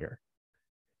 or higher.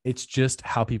 It's just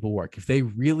how people work. If they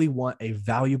really want a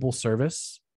valuable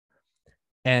service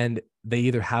and they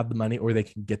either have the money or they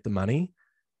can get the money,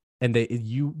 and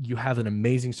you have an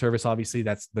amazing service, obviously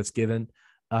that's given,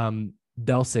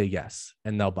 they'll say yes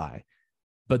and they'll buy.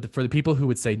 But for the people who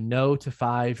would say no to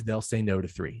 5, they'll say no to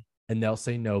 3, and they'll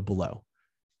say no below.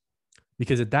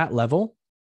 Because at that level,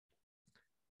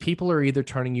 people are either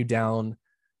turning you down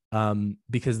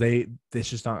because it's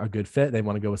just not a good fit. They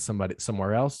want to go with somebody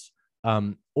somewhere else,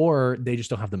 or they just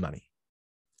don't have the money.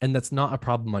 And that's not a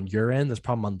problem on your end. That's a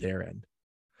problem on their end.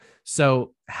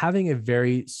 So having a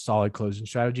very solid closing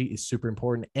strategy is super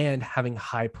important, and having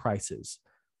high prices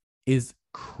is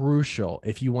crucial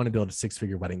if you want to build a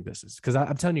 6-figure wedding business. Because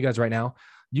I'm telling you guys right now,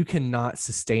 you cannot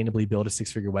sustainably build a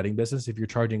 6-figure wedding business if you're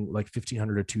charging like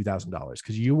 $1,500 or $2,000,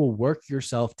 because you will work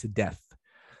yourself to death.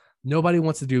 Nobody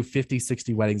wants to do 50,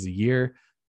 60 weddings a year.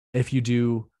 If you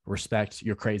do, respect,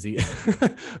 you're crazy,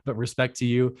 but respect to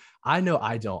you. I know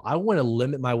I don't. I want to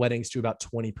limit my weddings to about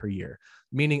 20 per year,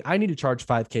 meaning I need to charge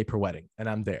 $5,000 per wedding, and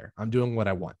I'm there. I'm doing what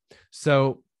I want.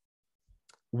 So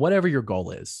whatever your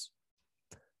goal is,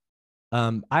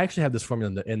 I actually have this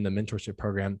formula in the mentorship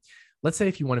program. Let's say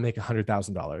if you want to make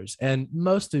 $100,000, and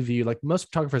most of you, like most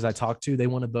photographers I talk to, they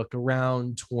want to book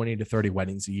around 20 to 30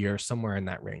 weddings a year, somewhere in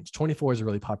that range. 24 is a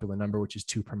really popular number, which is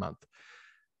 2 per month.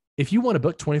 If you want to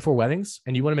book 24 weddings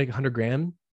and you want to make 100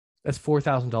 grand, that's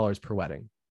 $4,000 per wedding.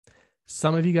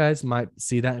 Some of you guys might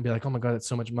see that and be like, oh my God, that's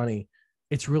so much money.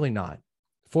 It's really not.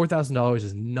 $4,000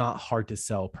 is not hard to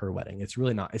sell per wedding. It's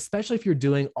really not, especially if you're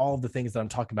doing all of the things that I'm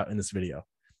talking about in this video.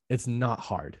 It's not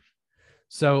hard.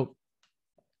 So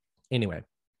anyway,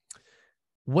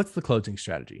 what's the closing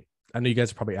strategy? I know you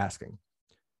guys are probably asking.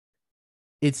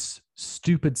 It's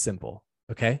stupid simple,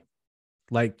 okay?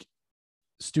 Like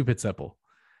stupid simple.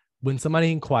 When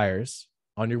somebody inquires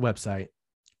on your website,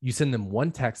 you send them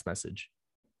one text message.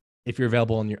 If you're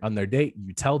available on their date,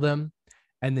 you tell them,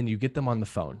 and then you get them on the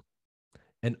phone.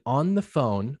 And on the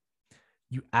phone,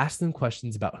 you ask them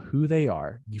questions about who they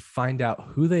are. You find out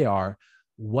who they are,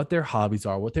 what their hobbies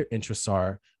are, what their interests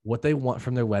are, what they want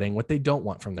from their wedding, what they don't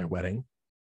want from their wedding,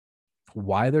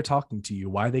 why they're talking to you,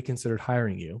 why they considered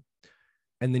hiring you.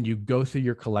 And then you go through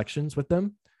your collections with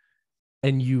them,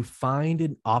 and you find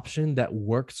an option that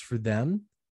works for them,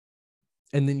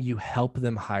 and then you help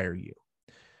them hire you.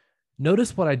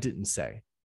 Notice what I didn't say.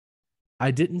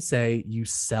 I didn't say you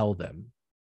sell them.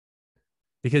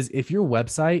 Because if your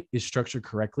website is structured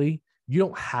correctly, you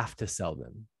don't have to sell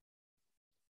them.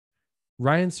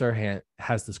 Ryan Serhant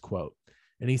has this quote,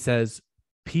 and he says,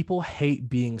 people hate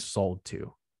being sold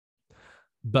to,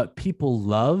 but people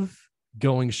love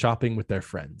going shopping with their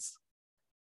friends.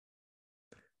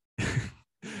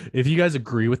 If you guys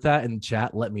agree with that in the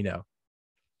chat, let me know.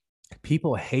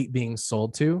 People hate being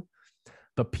sold to,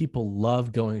 but people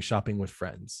love going shopping with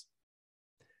friends.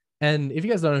 And if you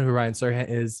guys don't know who Ryan Serhant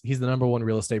is, he's the #1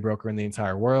 real estate broker in the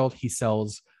entire world. He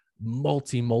sells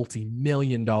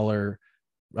multi-million dollar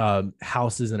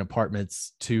houses and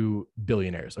apartments to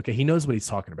billionaires. Okay. He knows what he's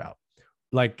talking about.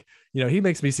 Like, he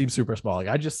makes me seem super small. Like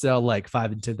I just sell like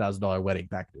 $5,000 and $10,000 wedding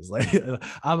packages. Like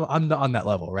I'm not on that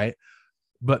level. Right.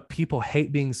 But people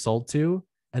hate being sold to,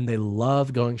 and they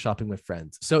love going shopping with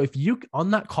friends. So if you, on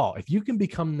that call, if you can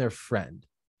become their friend,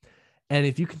 and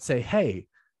if you can say, hey,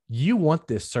 you want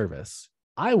this service,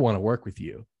 I want to work with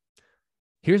you.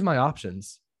 Here's my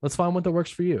options. Let's find one that works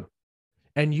for you.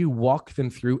 And you walk them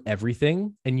through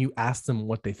everything, and you ask them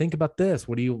what they think about this.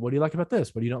 What do you like about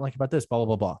this? What do you don't like about this? Blah,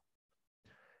 blah, blah, blah.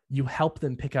 You help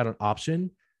them pick out an option.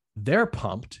 They're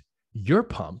pumped. You're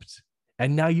pumped.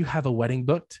 And now you have a wedding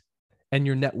booked, and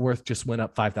your net worth just went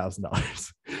up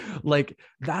 $5,000. Like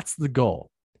that's the goal.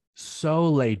 So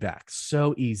laid back,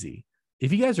 so easy.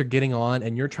 If you guys are getting on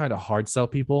and you're trying to hard sell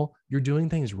people, you're doing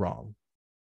things wrong.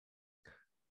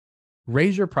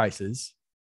 Raise your prices,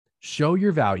 show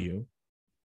your value,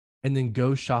 and then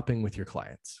go shopping with your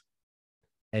clients,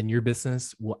 and your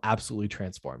business will absolutely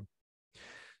transform.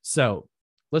 So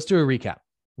let's do a recap.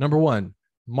 #1,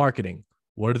 marketing.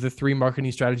 What are the 3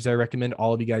 marketing strategies I recommend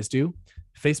all of you guys do?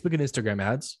 Facebook and Instagram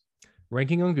ads,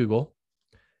 ranking on Google,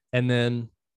 and then,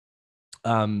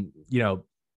 why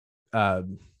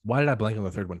did I blank on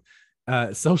the third one?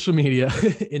 Social media,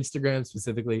 Instagram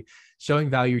specifically, showing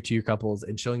value to your couples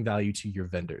and showing value to your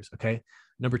vendors. Okay.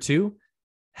 #2,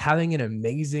 having an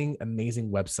amazing, amazing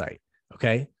website.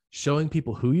 Okay. Showing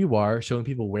people who you are, showing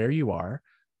people where you are,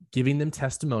 giving them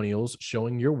testimonials,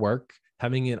 showing your work,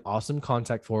 having an awesome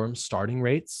contact form, starting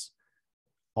rates,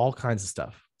 all kinds of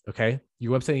stuff. Okay.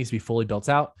 Your website needs to be fully built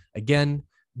out. Again,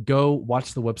 go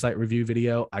watch the website review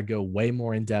video. I go way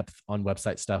more in depth on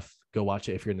website stuff. Go watch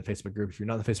it if you're in the Facebook group. If you're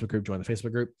not in the Facebook group, join the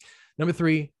Facebook group.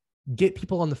 #3, get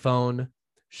people on the phone,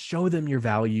 show them your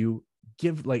value,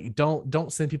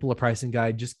 don't send people a pricing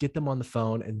guide. Just get them on the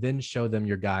phone and then show them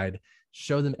your guide,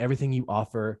 show them everything you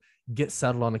offer, get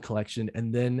settled on a collection,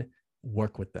 and then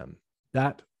work with them.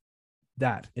 That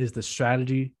is the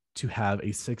strategy to have a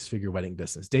 6-figure wedding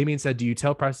business. Damien said, do you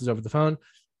tell prices over the phone?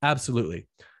 Absolutely.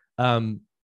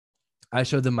 I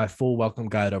showed them my full welcome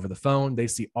guide over the phone. They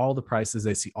see all the prices,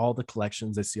 they see all the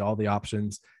collections, they see all the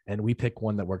options, and we pick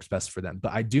one that works best for them.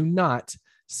 But I do not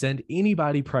send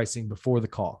anybody pricing before the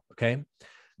call, okay?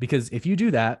 Because if you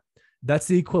do that, that's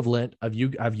the equivalent of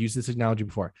you. I've used this analogy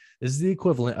before. This is the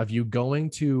equivalent of you going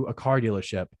to a car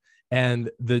dealership and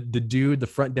the dude, the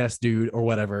front desk dude or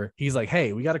whatever, he's like,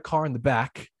 hey, we got a car in the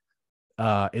back.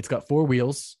 It's got 4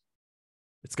 wheels.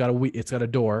 It's got a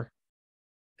door.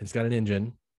 It's got an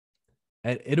engine.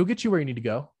 And it'll get you where you need to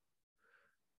go.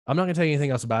 I'm not going to tell you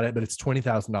anything else about it, but it's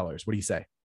 $20,000. What do you say?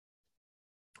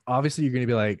 Obviously, you're going to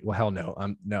be like, well, hell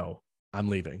no, I'm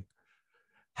leaving.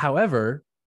 However,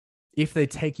 if they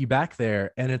take you back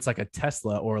there and it's like a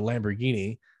Tesla or a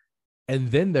Lamborghini, and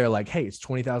then they're like, hey, it's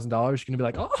 $20,000, you're going to be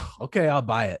like, oh, okay, I'll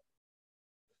buy it.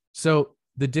 So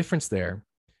the difference there,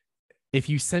 if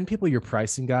you send people your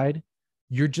pricing guide,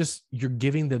 you're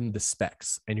giving them the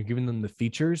specs and you're giving them the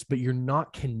features, but you're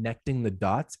not connecting the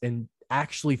dots and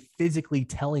actually physically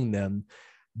telling them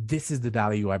this is the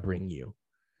value I bring you.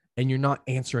 And you're not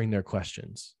answering their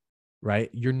questions, right?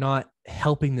 You're not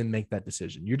helping them make that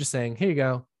decision. You're just saying, here you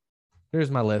go. Here's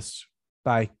my list.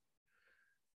 Bye.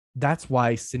 That's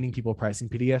why sending people pricing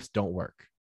PDFs don't work.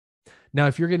 Now,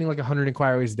 if you're getting like 100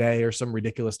 inquiries a day or some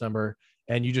ridiculous number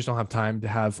and you just don't have time to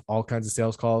have all kinds of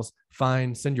sales calls,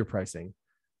 fine, send your pricing.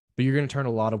 But you're going to turn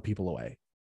a lot of people away.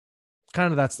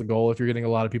 Kind of that's the goal if you're getting a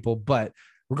lot of people. But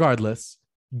regardless,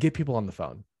 get people on the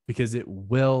phone because it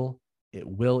will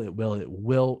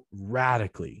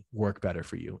radically work better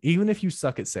for you, even if you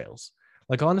suck at sales.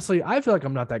 Like, honestly, I feel like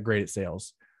I'm not that great at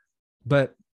sales,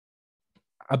 but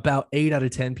about 8 out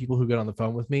of 10 people who get on the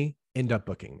phone with me end up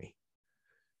booking me.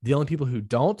 The only people who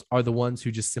don't are the ones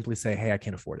who just simply say, hey, I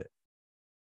can't afford it.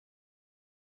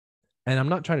 And I'm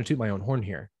not trying to toot my own horn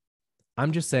here.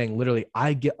 I'm just saying, literally,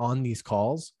 I get on these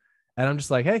calls and I'm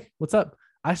just like, hey, what's up?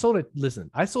 I sold a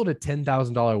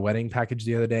 $10,000 wedding package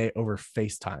the other day over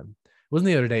FaceTime. It wasn't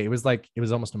the other day. It was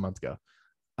almost a month ago.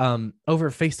 Over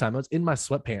FaceTime. I was in my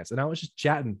sweatpants and I was just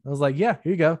chatting. I was like, yeah,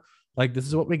 here you go. Like, this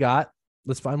is what we got.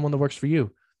 Let's find one that works for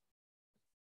you.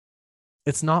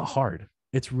 It's not hard.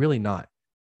 It's really not.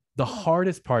 The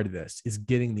hardest part of this is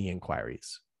getting the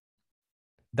inquiries.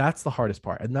 That's the hardest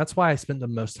part. And that's why I spent the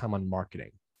most time on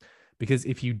marketing. Because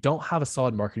if you don't have a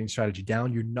solid marketing strategy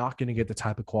down, you're not going to get the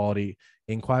type of quality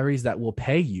inquiries that will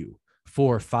pay you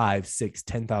 $4, $5, $6,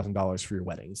 $10,000 for your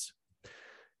weddings.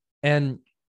 And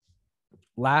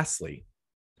lastly,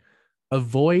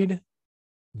 avoid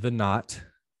the knot,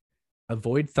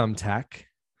 avoid thumbtack,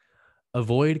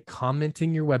 avoid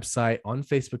commenting your website on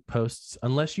Facebook posts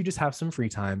unless you just have some free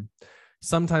time.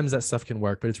 Sometimes that stuff can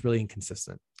work, but it's really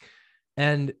inconsistent.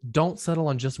 And don't settle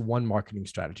on just one marketing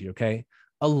strategy, okay?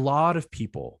 A lot of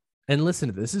people, and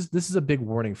listen to this is a big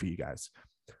warning for you guys.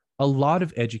 A lot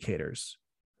of educators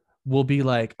will be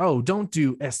like, oh, don't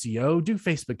do SEO, do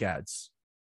Facebook ads.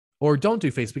 Or don't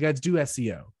do Facebook ads, do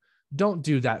SEO. Don't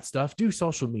do that stuff, do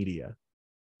social media.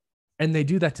 And they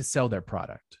do that to sell their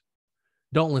product.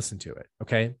 Don't listen to it,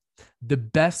 okay? The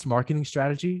best marketing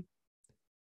strategy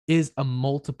is a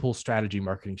multiple strategy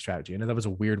marketing strategy. I know that was a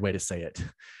weird way to say it,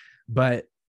 but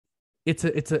it's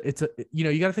a, you know,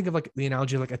 you got to think of like the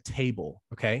analogy of like a table,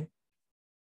 okay?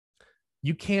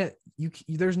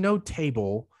 There's no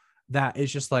table that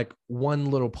is just like one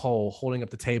little pole holding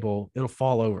up the table. It'll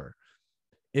fall over.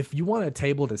 If you want a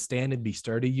table to stand and be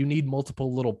sturdy, you need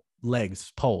multiple little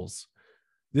legs, poles.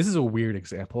 This is a weird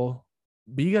example,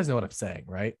 but you guys know what I'm saying,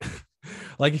 right?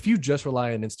 Like if you just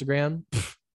rely on Instagram,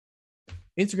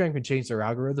 Instagram can change their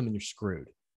algorithm and you're screwed.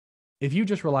 If you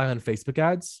just rely on Facebook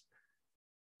ads,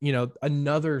 you know,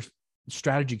 another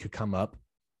strategy could come up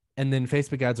and then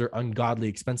Facebook ads are ungodly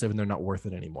expensive and they're not worth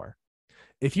it anymore.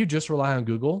 If you just rely on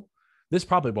Google, this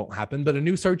probably won't happen, but a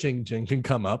new search engine can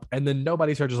come up and then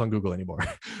nobody searches on Google anymore.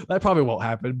 That probably won't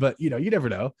happen, but you know, you never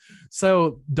know.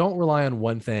 So don't rely on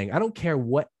one thing. I don't care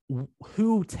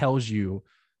who tells you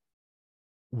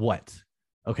what,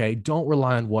 okay? Don't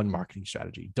rely on one marketing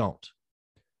strategy. Don't.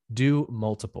 Do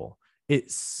multiple.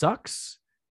 It sucks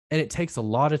and it takes a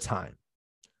lot of time.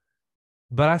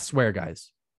 But I swear,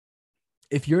 guys,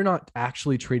 if you're not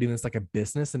actually treating this like a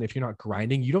business and if you're not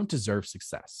grinding, you don't deserve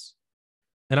success.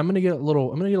 And I'm going to get a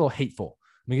little hateful.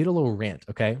 I'm going to get a little rant,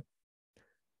 okay?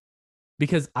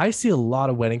 Because I see a lot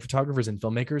of wedding photographers and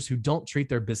filmmakers who don't treat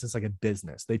their business like a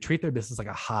business. They treat their business like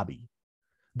a hobby.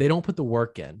 They don't put the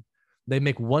work in. They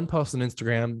make one post on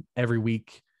Instagram every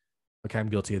week. Okay, I'm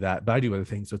guilty of that, but I do other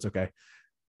things, so it's okay.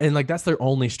 And like, that's their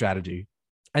only strategy.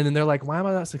 And then they're like, why am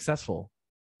I not successful?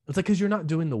 It's like, because you're not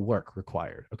doing the work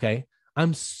required. Okay.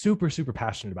 I'm super, super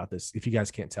passionate about this. If you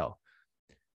guys can't tell,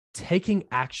 taking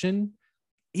action,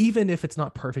 even if it's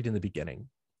not perfect in the beginning,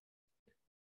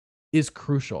 is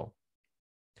crucial.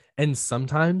 And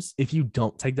sometimes if you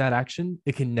don't take that action,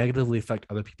 it can negatively affect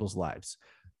other people's lives.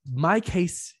 My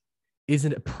case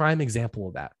isn't a prime example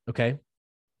of that. Okay.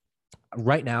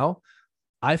 Right now,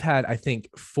 I've had, I think,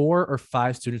 4 or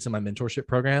 5 students in my mentorship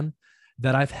program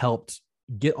that I've helped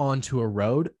get onto a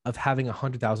road of having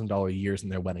 $100,000 years in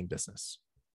their wedding business.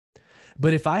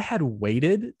 But if I had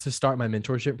waited to start my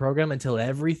mentorship program until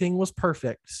everything was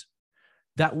perfect,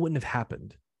 that wouldn't have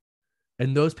happened.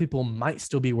 And those people might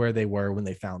still be where they were when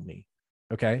they found me.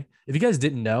 Okay. If you guys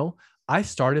didn't know, I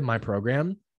started my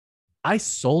program. I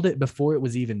sold it before it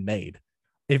was even made.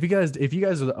 If you guys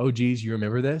are the OGs, you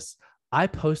remember this. I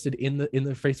posted in the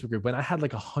Facebook group when I had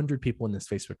like 100 people in this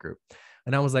Facebook group.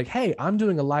 And I was like, hey, I'm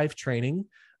doing a live training.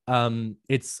 I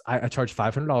charge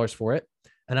 $500 for it.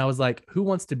 And I was like, who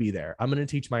wants to be there? I'm going to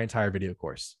teach my entire video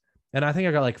course. And I think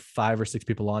I got like 5 or 6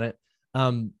 people on it.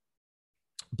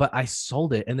 But I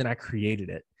sold it and then I created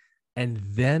it. And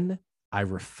then I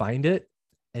refined it.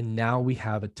 And now we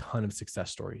have a ton of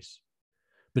success stories.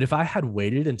 But if I had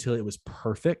waited until it was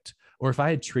perfect, or if I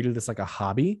had treated this like a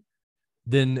hobby,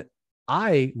 then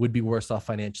I would be worse off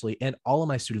financially, and all of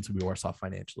my students would be worse off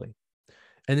financially.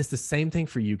 And it's the same thing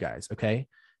for you guys. Okay.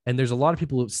 And there's a lot of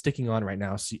people sticking on right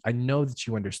now. So I know that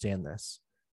you understand this.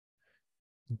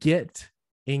 Get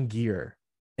in gear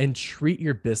and treat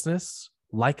your business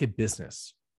like a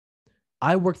business.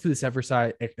 I work through this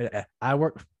exercise. I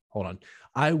work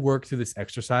through this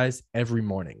exercise every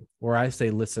morning where I say,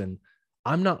 listen,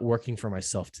 I'm not working for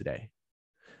myself today.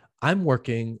 I'm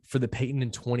working for the Peyton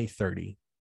in 2030.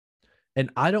 And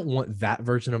I don't want that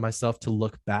version of myself to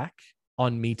look back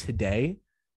on me today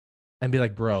and be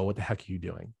like, bro, what the heck are you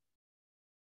doing?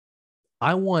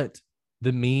 I want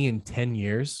the me in 10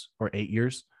 years or 8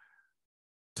 years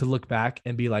to look back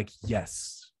and be like,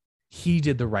 yes, he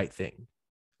did the right thing.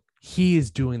 He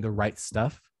is doing the right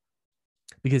stuff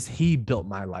because he built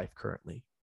my life currently.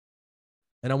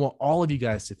 And I want all of you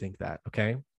guys to think that,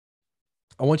 okay?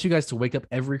 I want you guys to wake up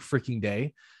every freaking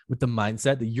day with the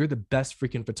mindset that you're the best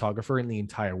freaking photographer in the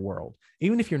entire world.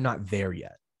 Even if you're not there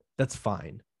yet, that's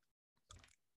fine.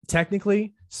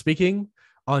 Technically speaking,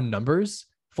 on numbers,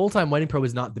 Full-Time Wedding Pro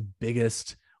is not the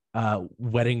biggest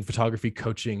wedding photography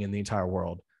coaching in the entire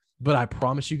world. But I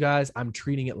promise you guys, I'm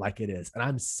treating it like it is. And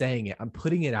I'm saying it. I'm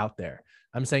putting it out there.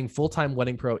 I'm saying Full-Time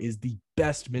Wedding Pro is the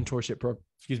best mentorship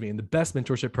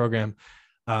program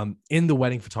in the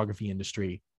wedding photography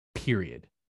industry, period.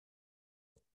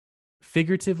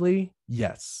 Figuratively,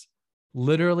 yes.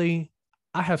 Literally,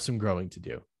 I have some growing to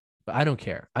do, but I don't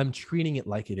care. I'm treating it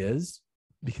like it is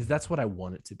because that's what I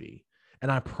want it to be.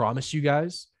 And I promise you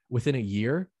guys, within a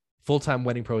year, Full-Time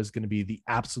Wedding Pro is going to be the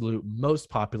absolute most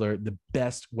popular, the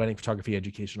best wedding photography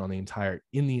education in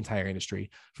the entire industry,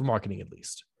 for marketing at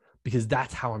least, because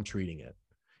that's how I'm treating it.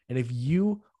 And if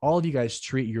all of you guys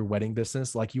treat your wedding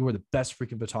business like you are the best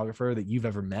freaking photographer that you've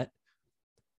ever met,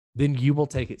 then you will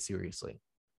take it seriously.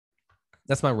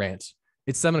 That's my rant.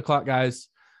 It's 7:00, guys.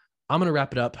 I'm going to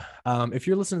wrap it up. If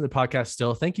you're listening to the podcast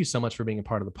still, thank you so much for being a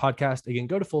part of the podcast. Again,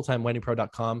 go to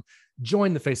fulltimeweddingpro.com,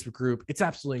 join the Facebook group. It's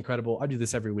absolutely incredible. I do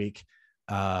this every week.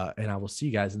 And I will see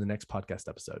you guys in the next podcast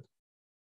episode.